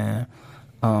what I'm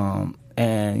saying?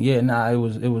 And yeah, it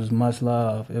was much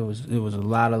love. It was a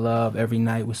lot of love. Every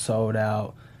night was sold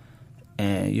out.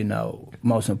 And you know,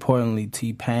 most importantly,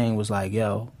 T-Pain was like,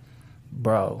 "Yo,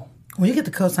 bro." When you get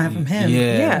the cosign from him,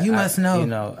 you must know. You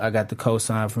know, I got the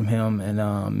cosign from him, and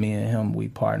me and him, we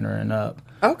partnering up.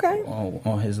 Okay.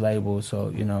 On his label, so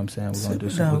you know what I'm saying, we're gonna do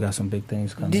some. We got some big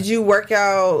things coming. Did you work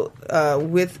out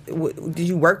did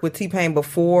you work with T-Pain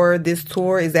before this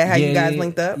tour? Is that how you guys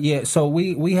linked up? Yeah, so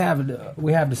we have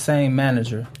the same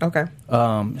manager. Okay.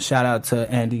 Shout out to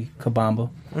Andy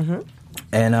Kabamba.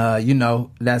 And you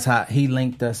know, that's how he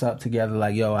linked us up together.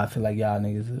 Like, yo, I feel like y'all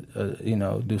niggas, you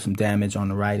know, do some damage on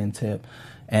the writing tip.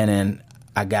 And then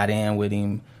I got in with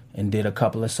him and did a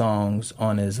couple of songs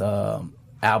on his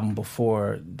album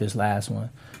before this last one.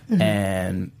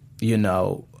 And you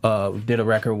know, did a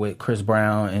record with Chris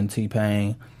Brown and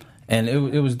T-Pain, and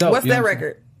it was dope. What's that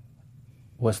record?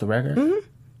 What's the record?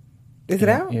 Is it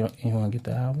out? You want to get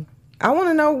the album? I want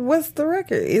to know what's the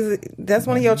record. That's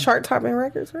one of your chart topping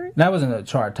records, right? That wasn't a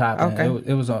chart topping. Okay.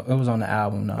 It was on the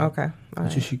album, though. Okay.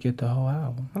 But you should get the whole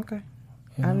album. Okay.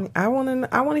 You know? I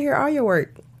want to hear all your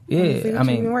work. Yeah, see what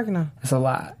you've been working on. It's a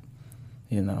lot.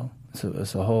 You know,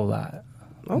 it's a whole lot.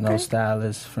 Okay. No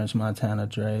Stylist, French Montana,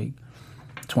 Drake,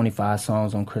 25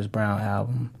 songs on Chris Brown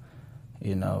album.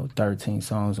 You know, 13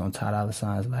 songs on Ty Dolla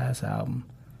 $ign's last album.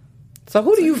 So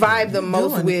who do you vibe the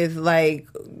most with, like,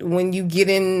 when you get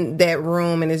in that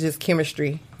room and it's just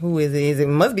chemistry? Who is it? It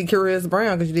must be Chris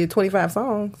Brown because you did 25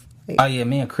 songs. Oh yeah,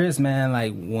 me and Chris, man.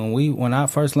 Like when I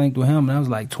first linked with him, that was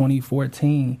like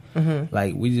 2014.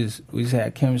 Like we just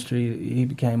had chemistry. He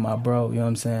became my bro. You know what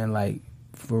I'm saying? Like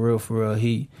for real.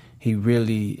 He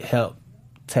really helped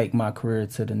take my career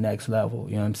to the next level.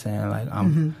 You know what I'm saying? Like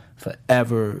I'm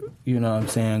forever, you know what I'm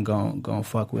saying, gonna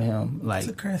fuck with him. Like,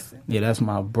 yeah, that's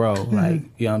my bro. Like,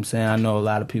 you know what I'm saying? I know a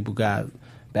lot of people got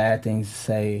bad things to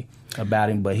say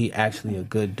about him, but he actually a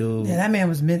good dude. Yeah, that man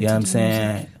was meant to. You know what I'm do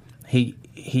saying?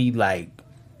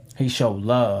 He showed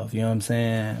love, you know what I'm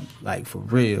saying? Like, for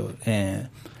real. And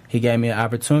he gave me an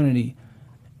opportunity.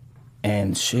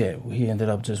 And shit, he ended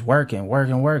up just working. We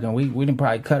didn't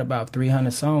probably cut about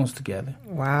 300 songs together.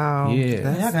 Wow.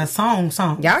 Yeah. Y'all got songs.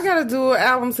 Y'all gotta do an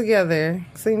album together.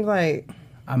 Seems like.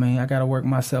 I mean, I gotta work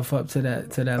myself up to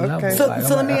that level. So, like,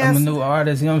 let me ask. I'm a new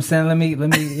artist, you know what I'm saying? Let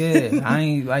me. I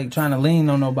ain't like trying to lean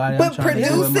on nobody. But I'm trying to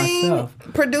do it myself.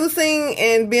 Producing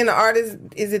and being an artist,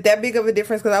 is it that big of a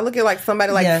difference? Because I look at like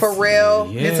somebody like Pharrell,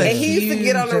 and he used to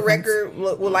get on the record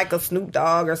with like a Snoop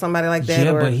Dogg or somebody like that.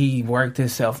 Yeah, but he worked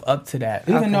himself up to that.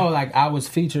 Even though like I was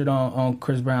featured on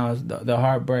Chris Brown's the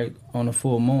Heartbreak on the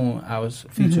Full Moon, I was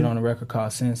featured on a record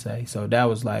called Sensei. So that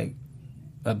was like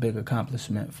a big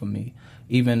accomplishment for me.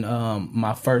 Even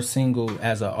my first single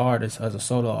as a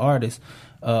solo artist,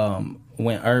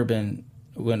 went on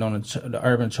the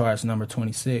urban charts, number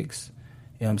 26.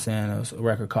 You know what I'm saying? It was a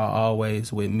record called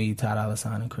Always with me, Ty Dolla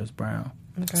 $ign, and Chris Brown.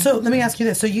 Okay. So let me ask you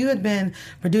this. So you had been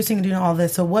producing and doing all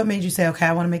this. So what made you say, okay,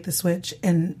 I want to make the switch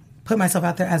and put myself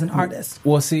out there as an artist?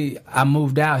 Well, see, I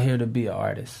moved out here to be an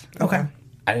artist. Okay.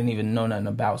 I didn't even know nothing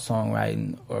about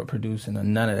songwriting or producing or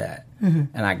none of that. And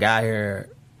I got here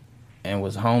and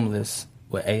was homeless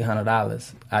with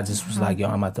 $800. I just was like, yo,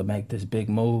 I'm about to make this big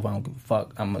move. I don't give a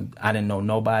fuck. I didn't know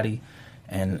nobody.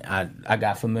 And I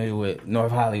got familiar with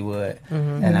North Hollywood.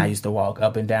 And I used to walk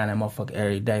up and down that motherfucker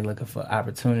every day looking for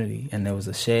opportunity. And there was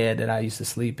a shed that I used to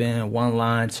sleep in, one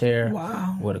line chair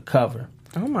with a cover.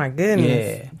 Oh my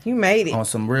goodness. Yeah. You made it. On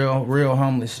some real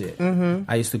homeless shit.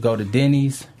 I used to go to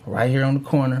Denny's right here on the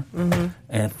corner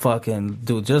and fucking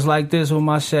do just like this with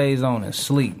my shades on and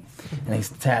sleep. And they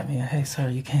used to tap me, hey, sir,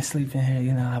 you can't sleep in here.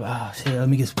 You know, I'm like, oh, shit, let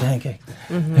me get some pancakes.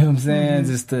 You know what I'm saying?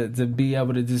 Just to be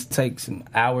able to just take some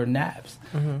hour naps.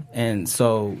 And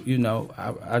so, you know,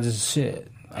 I just, shit.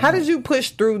 How did you push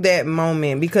through that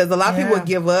moment? Because a lot of people would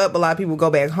give up. A lot of people go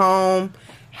back home.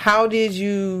 How did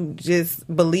you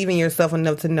just believe in yourself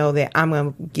enough to know that I'm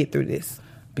going to get through this?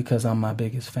 Because I'm my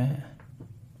biggest fan.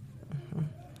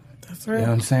 That's right. You know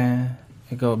what I'm saying?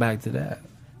 It go back to that.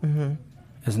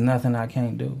 There's nothing I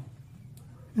can't do.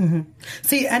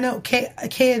 See, I know Kay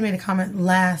had made a comment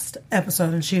last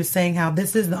episode, and she was saying how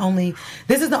this is the only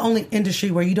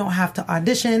industry where you don't have to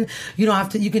audition. You don't have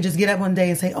to. You can just get up one day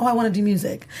and say, "Oh, I want to do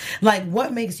music." Like,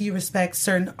 what makes you respect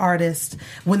certain artists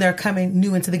when they're coming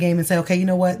new into the game and say, "Okay, you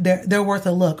know what? They're worth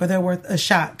a look or they're worth a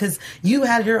shot"? Because you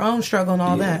had your own struggle and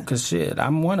all that. Because shit,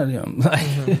 I'm one of them. Like,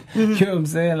 you know what I'm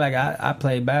saying? Like, I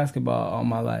played basketball all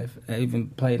my life. I even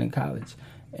played in college,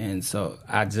 and so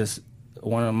I just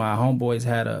one of my homeboys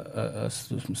had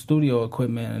some studio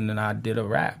equipment, and then I did a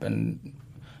rap, and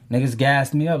niggas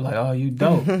gassed me up like, "Oh, you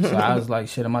dope." So I was like,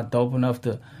 "Shit, am I dope enough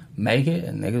to make it?"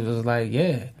 And niggas was like,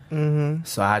 "Yeah."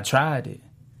 So I tried it,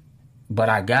 but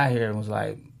I got here and was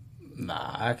like,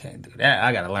 "Nah, I can't do that.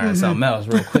 I gotta learn something else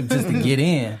real quick just to get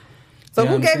in." So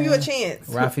who gave you a chance?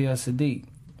 Raphael Sadiq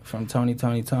from Tony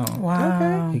Tone.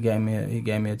 Wow. Okay. He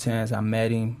gave me a chance. I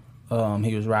met him.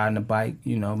 He was riding a bike.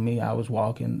 You know me. I was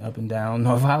walking up and down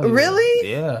North Hollywood.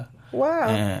 Really? Yeah. Wow.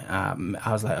 And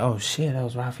I was like, "Oh shit, that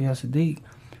was Raphael Sadiq."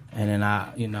 And then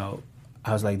I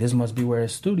was like, "This must be where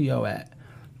his studio at."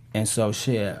 And so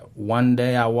shit, one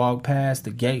day I walked past,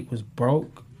 the gate was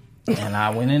broke, and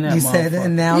I went in there. You said,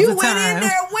 "And now's the time." You went in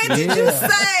there. What did you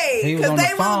say? He was on the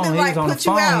phone. He was on the put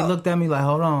you phone. out. He looked at me like,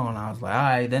 "Hold on." I was like, "All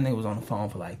right." Then he was on the phone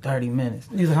for like 30 minutes.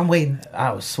 He's like, "I'm waiting."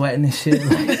 I was sweating and shit.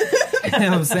 Like, you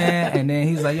know what I'm saying? And then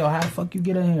he's like, "Yo, how the fuck you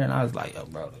get in here?" And I was like, "Yo,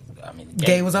 bro, I mean, the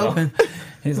gate was open."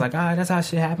 He's like, "All right, that's how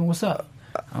shit happened. What's up?"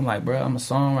 I'm like, "Bro, I'm a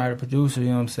songwriter, producer." You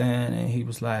know what I'm saying? And he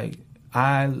was like,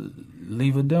 "I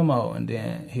leave a demo." And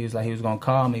then he was like, he was gonna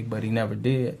call me, but he never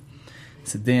did.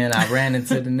 So then I ran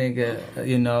into the nigga,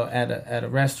 you know, at a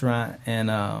restaurant,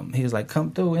 and he was like,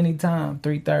 "Come through anytime,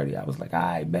 3:30." I was like, "All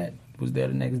right, bet." Was there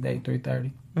the next day,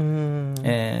 3:30,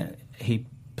 and he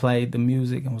played the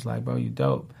music and was like, "Bro, you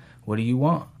dope. What do you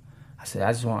want?" I said,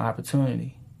 "I just want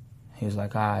opportunity." He was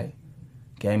like, "All right."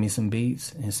 Gave me some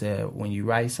beats and said, "When you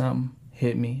write something,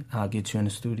 hit me. I'll get you in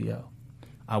the studio."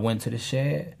 I went to the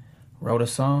shed, wrote a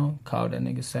song, called that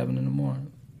nigga 7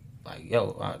 a.m. Like,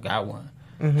 "Yo, I got one."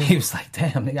 He was like,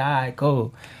 "Damn, nigga, all right,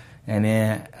 cool." And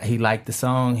then he liked the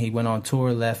song. He went on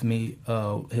tour, left me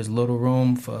his little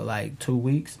room for like 2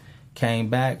 weeks, came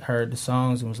back, heard the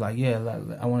songs, and was like, "Yeah,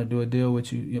 I want to do a deal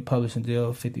with you, your publishing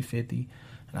deal, 50-50.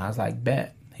 And I was like,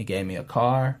 "Bet." He gave me a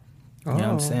car, you know what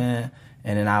I'm saying?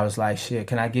 And then I was like, "Shit,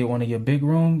 can I get one of your big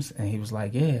rooms?" And he was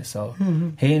like, "Yeah." So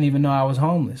he didn't even know I was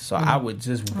homeless. So I would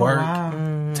just work,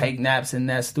 take naps in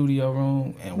that studio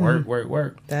room, and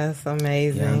work. That's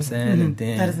amazing. You know what I'm saying? And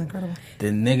then that is incredible. The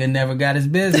nigga never got his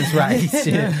business right.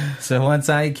 Shit. So one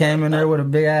time he came in there with a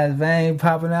big ass vein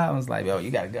popping out. I was like, "Yo,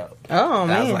 you gotta go." Oh,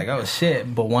 man. I was like, "Oh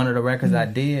shit." But one of the records I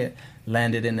did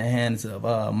landed in the hands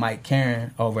of Mike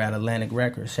Karen over at Atlantic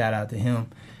Records. Shout out to him.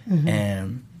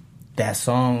 And that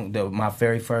song, my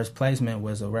very first placement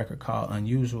was a record called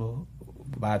Unusual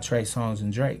by Trey Songz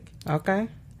and Drake. Okay.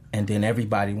 And then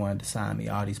everybody wanted to sign me,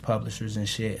 all these publishers and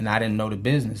shit. And I didn't know the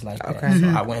business like that. So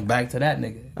I went back to that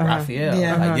nigga,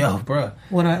 Raphael. Like, "Yo, bro.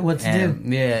 What to do?"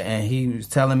 Yeah, and he was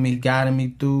telling me, guiding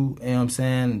me through, you know what I'm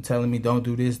saying? And telling me, "Don't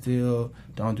do this deal,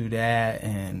 don't do that."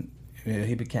 And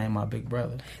he became my big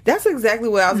brother. That's exactly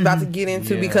what I was about to get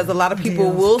into, because a lot of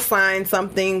people will sign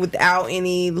something without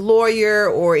any lawyer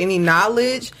or any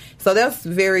knowledge. So that's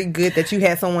very good that you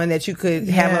had someone that you could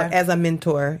have as a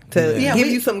mentor to give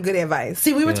you some good advice.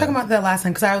 See, we were talking about that last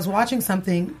time because I was watching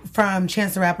something from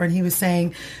Chance the Rapper, and he was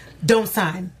saying, "Don't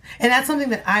sign." And that's something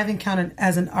that I've encountered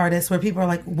as an artist, where people are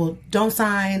like, "Well, don't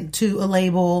sign to a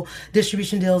label,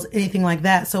 distribution deals, anything like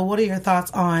that." So what are your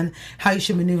thoughts on how you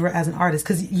should maneuver as an artist?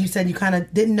 Because you said you kind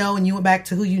of didn't know and you went back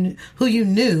to who you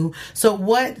knew. So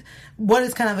what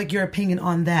is kind of like your opinion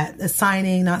on that?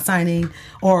 Signing, not signing,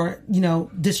 or, you know,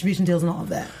 distribution deals and all of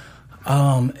that?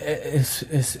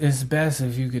 It's best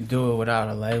if you could do it without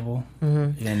a label.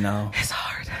 You know, it's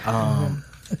hard.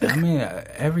 I mean,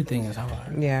 everything is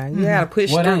hard. Yeah, you gotta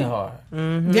push what through. Ain't hard?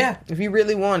 Yeah, if you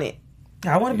really want it.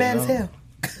 I want it bad as hell.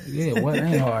 Yeah, what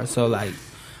ain't hard? So, like,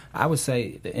 I would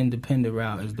say the independent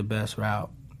route is the best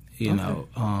route. You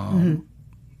know,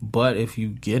 but if you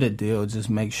get a deal, just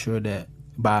make sure that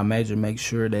by a major, make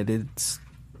sure that it's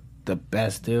the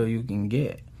best deal you can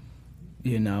get.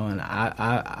 You know, and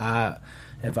I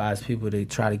advise people to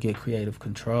try to get creative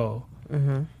control.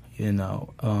 You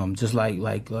know, just like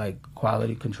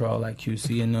quality control, like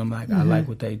QC and them. Like I like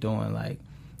what they doing. Like,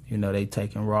 you know, they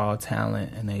taking raw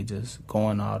talent and they just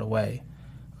going all the way.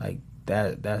 Like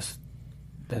that's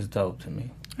dope to me.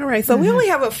 All right, so we only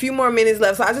have a few more minutes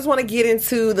left, so I just want to get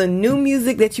into the new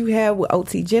music that you have with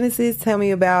OT Genesis. Tell me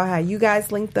about how you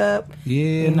guys linked up.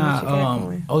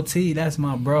 Yeah, OT, that's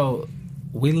my bro.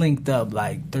 We linked up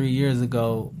like 3 years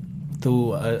ago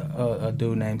through a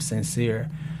dude named Sincere.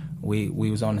 We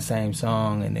was on the same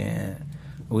song, and then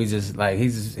we just like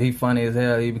he funny as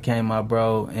hell. He became my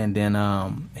bro, and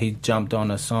then he jumped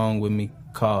on a song with me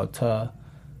called Tuh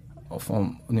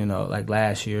from, you know, like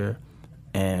last year,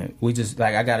 and we just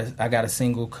like I got a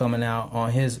single coming out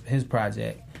on his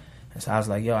project, and so I was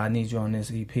like, "Yo, I need you on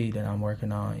this EP that I'm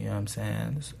working on." You know what I'm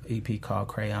saying? This EP called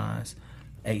Crayons,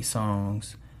 8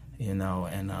 songs, you know,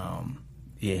 and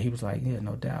Yeah, he was like, yeah,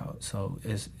 no doubt. So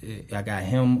I got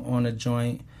him on the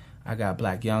joint. I got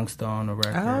Black Youngster on the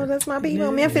record. Oh, that's my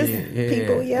people, Memphis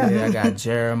people. Yeah, I got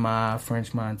Jeremiah,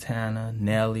 French Montana,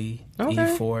 Nelly,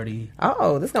 E40.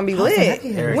 Oh, this gonna be lit.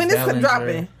 When this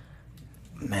dropping?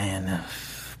 Man,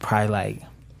 probably like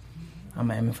I'm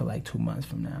aiming for like 2 months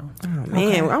from now. Oh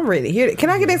man, I'm ready to hear it. Can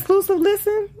I get an exclusive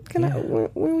listen? Can I?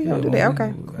 When we gonna do that?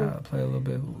 Okay, cool. Play a little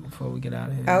bit before we get out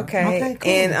of here. Okay,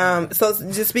 cool. And so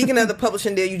just speaking of the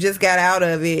publishing deal, you just got out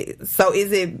of it. So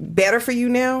is it better for you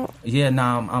now? Yeah, no,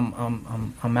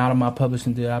 I'm out of my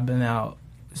publishing deal. I've been out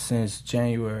since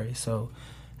January. So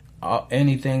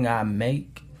anything I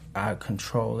make, I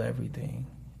control everything.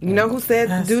 You know who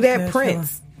said do that?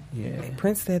 Prince. Yeah,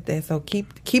 Prince said that. So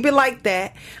keep it like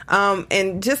that.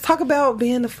 And just talk about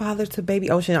being the father to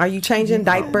baby Ocean. Are you changing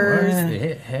diapers?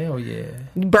 Hell yeah.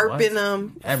 Burping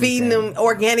them, feeding them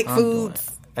organic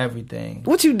foods. Everything.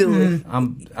 What you doing?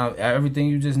 I'm everything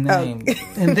you just named,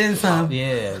 and then some.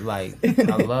 Yeah, like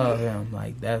I love him.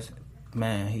 Like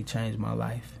he changed my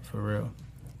life for real.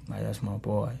 Like that's my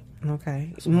boy.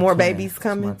 Okay, more babies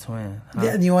coming. That's my twin.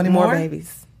 Yeah, you want any more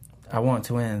babies? I want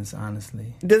twins,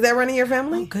 honestly. Does that run in your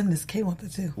family? Oh, goodness, Kay wants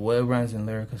it too. Well, it runs in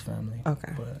Lyrica's family.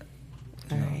 Okay. But,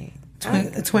 all right.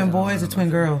 Twin boys or twin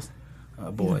girls?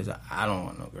 Boys. I don't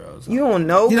want no girls. You don't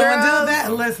know girls? You don't want to do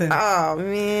that? Listen. Oh,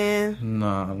 man.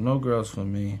 No girls for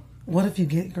me. What if you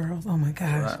get girls? Oh, my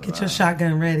gosh. Get your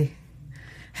shotgun ready.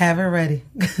 Have it ready.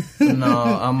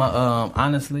 No,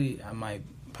 honestly, I might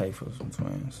pay for some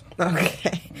twins.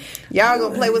 Okay. Y'all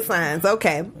gonna play with signs.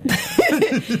 Okay.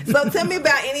 So tell me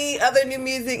about any other new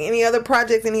music, any other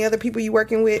projects, any other people you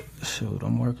working with? Shoot,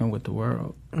 I'm working with The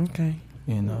World. Okay.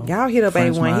 You know. Y'all hit up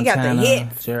French A1. He got the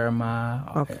hits. Jeremiah.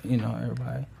 Okay. You know,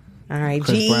 everybody. All right.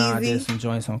 Chris G-Eazy. Brown. I did some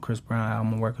joints on Chris Brown.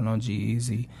 I'm working on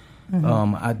G-Eazy.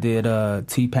 Mm-hmm. I did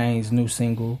T-Pain's new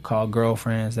single called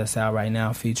Girlfriends. That's out right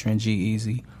now featuring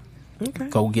G-Eazy. Okay.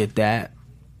 Go get that.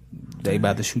 They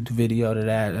about to shoot the video to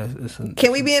that.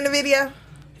 Can we be in the video?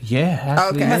 Yeah,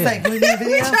 actually, okay. Yeah. Can we be in the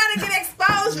video? We're trying to get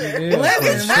exposure. Yeah,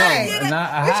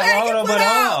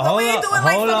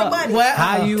 hold on.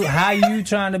 How you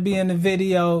trying to be in the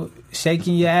video,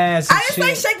 shaking your ass? And I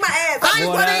didn't say shake my ass. I just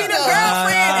want to be the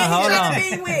girlfriend that he's trying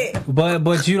to be with.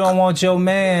 But you don't want your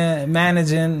man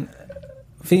managing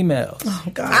females. Oh,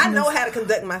 God. I know how to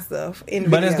conduct myself in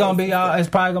but videos. It's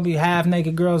probably gonna be half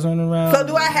naked girls running around. So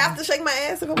do I have to shake my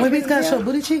ass? Maybe he's gonna show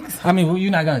booty cheeks. I mean,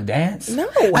 you're not gonna dance. No,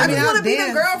 I just want to be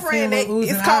the girlfriend.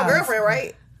 It's called girlfriend,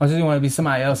 right? Or do you want to be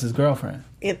somebody else's girlfriend?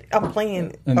 I'm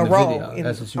playing in a role. Video.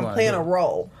 That's what you want. I'm playing a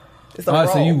role. It's a role.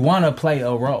 So you want to play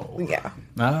a role? Yeah.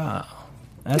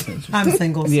 That's interesting. I'm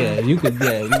single. So. Yeah, you could.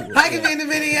 Yeah, I can be in the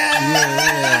video.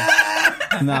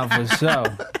 Yeah. No, for sure.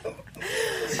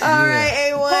 All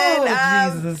right, A1.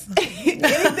 Oh, Jesus.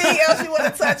 Anything else you want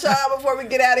to touch on before we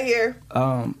get out of here?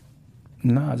 No,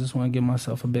 I just want to give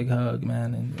myself a big hug,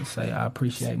 man, and say I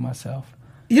appreciate myself.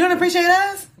 You don't appreciate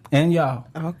us? And y'all.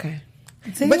 Okay.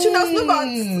 Dang. But you know,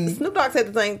 Snoop Dogg said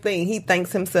the same thing. He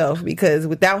thanks himself because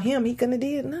without him, he couldn't have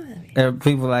did nothing.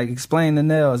 People like explain the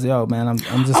nails, yo, man. I'm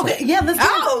just okay. Yeah, let's.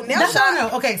 nail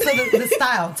shot. Okay, so the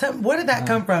style. Where did that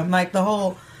come from? Like the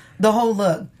whole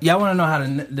look. Y'all want to know how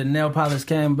the nail polish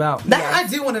came about? I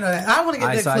do want to know that. I want to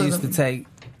get so I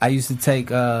used to take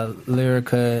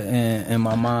Lyrica and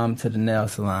my mom to the nail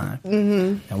salon.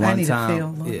 Mm-hmm. And one I need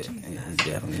time, to feel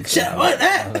definitely. Shut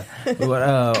up.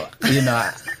 But you know,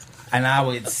 and I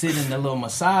would sit in the little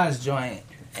massage joint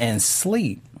and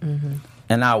sleep. Mm-hmm.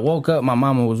 And I woke up, my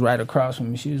mama was right across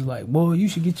from me. She was like, boy, you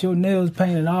should get your nails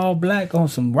painted all black on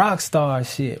some rock star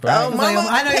shit, right? Oh, mama,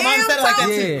 I know your mom said it like that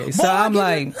too. Yeah, so I'm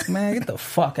like, man, get the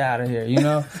fuck out of here, you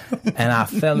know? And I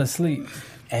fell asleep.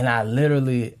 And I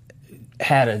literally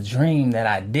had a dream that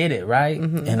I did it, right?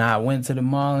 Mm-hmm. And I went to the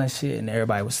mall and shit, and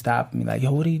everybody was stopping me like,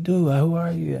 yo, what do you do? Like, who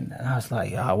are you? And I was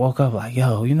like, I woke up like,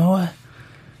 yo, you know what?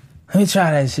 Let me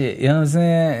try that shit, you know what I'm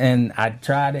saying? And I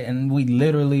tried it, and we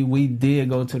did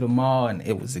go to the mall, and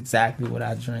it was exactly what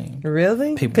I dreamed.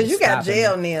 Really? Because you got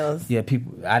gel nails. Yeah,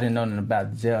 I didn't know nothing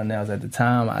about gel nails at the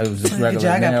time. It was just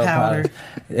regular nail polish.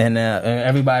 And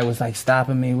everybody was like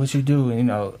stopping me, what you do? And, you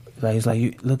know, like, it's like,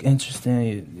 you look interesting,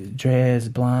 your dreads,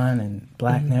 blonde, and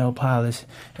black nail polish.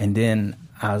 And then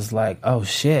I was like, oh,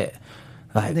 shit.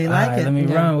 Like, they like it. Let me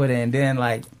run with it. And then,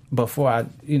 like, before I,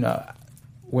 you know,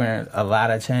 wearing a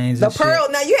lot of chains. The pearl.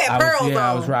 Shit. Now you had pearls on.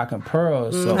 I was rocking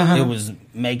pearls, so it was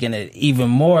making it even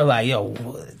more like, yo,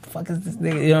 what the fuck is this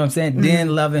nigga? You know what I'm saying? Then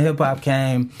Love and Hip Hop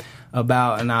came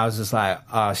about, and I was just like,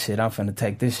 oh shit, I'm finna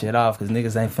take this shit off because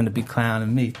niggas ain't finna be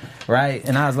clowning me, right?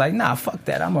 And I was like, nah, fuck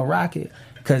that, I'm a rock it,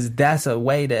 because that's a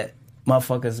way that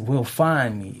motherfuckers will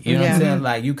find me. You know what I'm saying?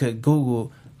 Like, you could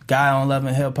Google guy on Love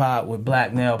and Hip Hop with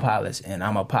black nail polish, and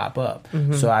I'm going to pop up.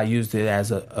 So I used it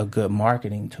as a good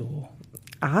marketing tool.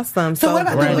 Awesome. So what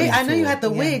about the wig? I know you had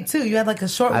the wig, too. You had like a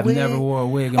short wig. I've never wore a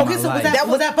wig in my life.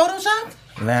 Was that Photoshopped?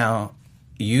 Now,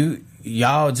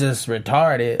 y'all just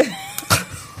retarded.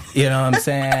 You know what I'm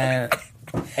saying?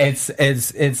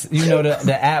 It's you know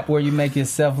the app where you make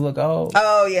yourself look old.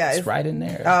 Oh yeah, it's right in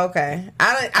there. Oh, okay.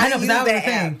 I didn't use that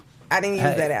app. I didn't use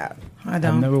that app. I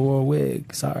don't. I've never wore a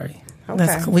wig. Sorry.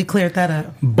 Okay. We cleared that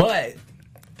up. But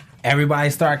everybody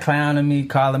start clowning me,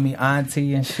 calling me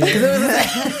auntie and shit,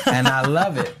 and I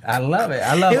love it. I love it.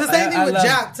 It was the same thing with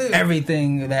Jock too.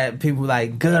 Everything that people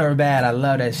like, good or bad, I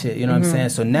love that shit. You know what I'm saying?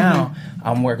 So now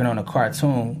I'm working on a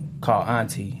cartoon called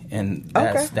Auntie, and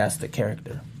that's the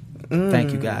character.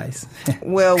 Thank you guys.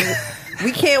 Well,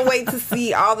 we can't wait to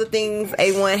see all the things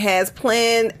A1 has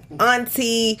planned.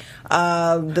 Auntie,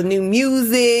 the new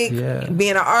music,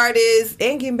 being an artist,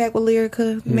 and getting back with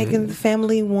Lyrica, making the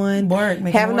family one,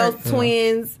 having those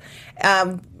twins.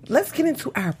 Let's get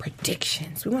into our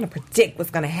predictions. We want to predict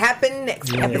what's going to happen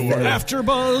next episode.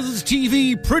 AfterBuzz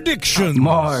TV predictions.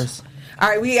 Mars. All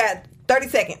right, we got 30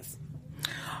 seconds.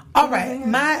 All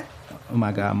right, Oh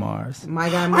my God, Mars. My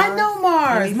God, Mars. I know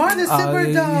Mars. Mars is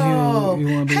super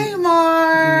dope. Hey,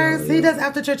 Mars. He does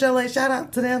After Church LA. Shout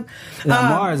out to them.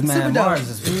 Mars, man. Super dope. Mars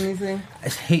is.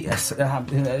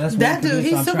 That's that dude,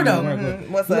 he's super dope.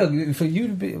 What's up? Look, for you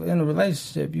to be in a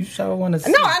relationship, you sure want to see.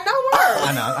 No, I know Mars.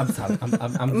 I know. I'm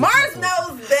talking. I'm Mars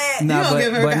knows that. No, you don't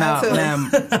give her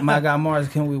now, my God, Mars,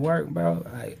 can we work, bro?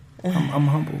 I'm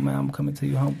humble, man. I'm coming to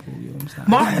you humble. You know what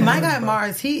I'm saying? My guy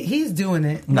Mars, he's doing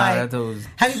it. Nah,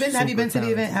 have you been to the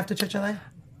event After Church LA?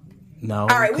 No. All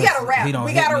right, we got to wrap.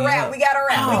 We got to wrap.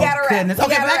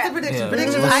 Okay, back to predictions.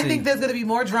 Predictions. I think there's going to be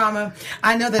more drama.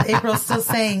 I know that April's still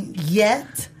saying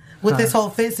yet with this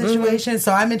whole Fizz situation,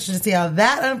 so I'm interested to see how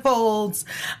that unfolds.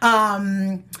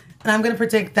 And I'm going to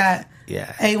predict that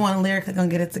A1 and Lyrica are going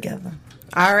to get it together.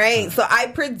 All right, so I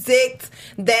predict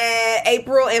that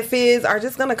April and Fizz are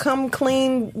just gonna come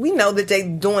clean. We know that they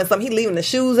doing something. He leaving the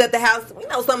shoes at the house. We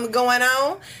know something's going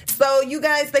on. So you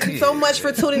guys, thank you so much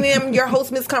for tuning in. Your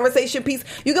host, Miss Conversation Piece.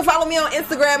 You can follow me on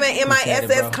Instagram at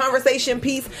MISS Conversation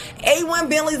Piece. A1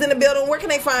 Bentley's in the building. Where can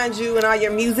they find you and all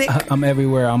your music? I'm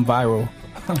everywhere. I'm viral.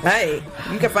 Hey,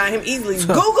 you can find him easily.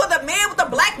 Google the man with the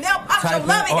black nail polish. I'm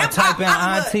loving him. Type in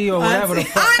Auntie or whatever the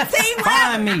fuck. Auntie,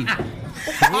 find me.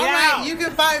 All right, you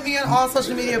can find me on all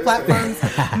social media platforms.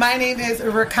 My name is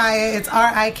Rakaya. It's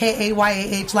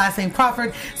Rikayah. Last name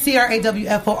Crawford.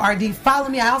 CRAWFORD. Follow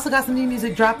me. I also got some new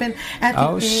music dropping at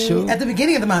the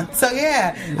beginning of the month. So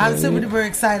I'm super duper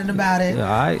excited about it. All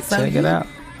right, so check it out.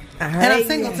 Right, and I'm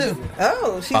single too.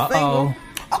 Oh, she's single.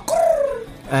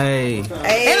 Hey. And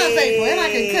I'm faithful, and I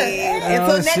can cook.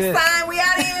 Until next time, we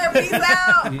out of here. Peace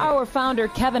out. Our founder,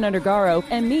 Kevin Undergaro,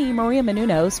 and me, Maria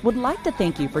Menounos, would like to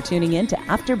thank you for tuning in to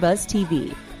AfterBuzz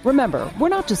TV. Remember, we're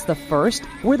not just the first,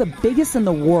 we're the biggest in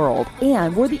the world,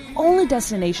 and we're the only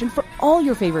destination for all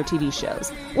your favorite TV shows.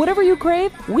 Whatever you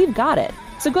crave, we've got it.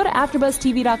 So go to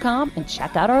AfterBuzzTV.com and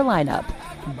check out our lineup.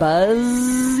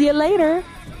 Buzz you later.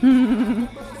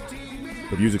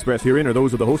 The views expressed herein are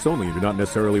those of the hosts only and do not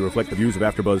necessarily reflect the views of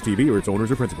AfterBuzz TV or its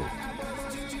owners or principals.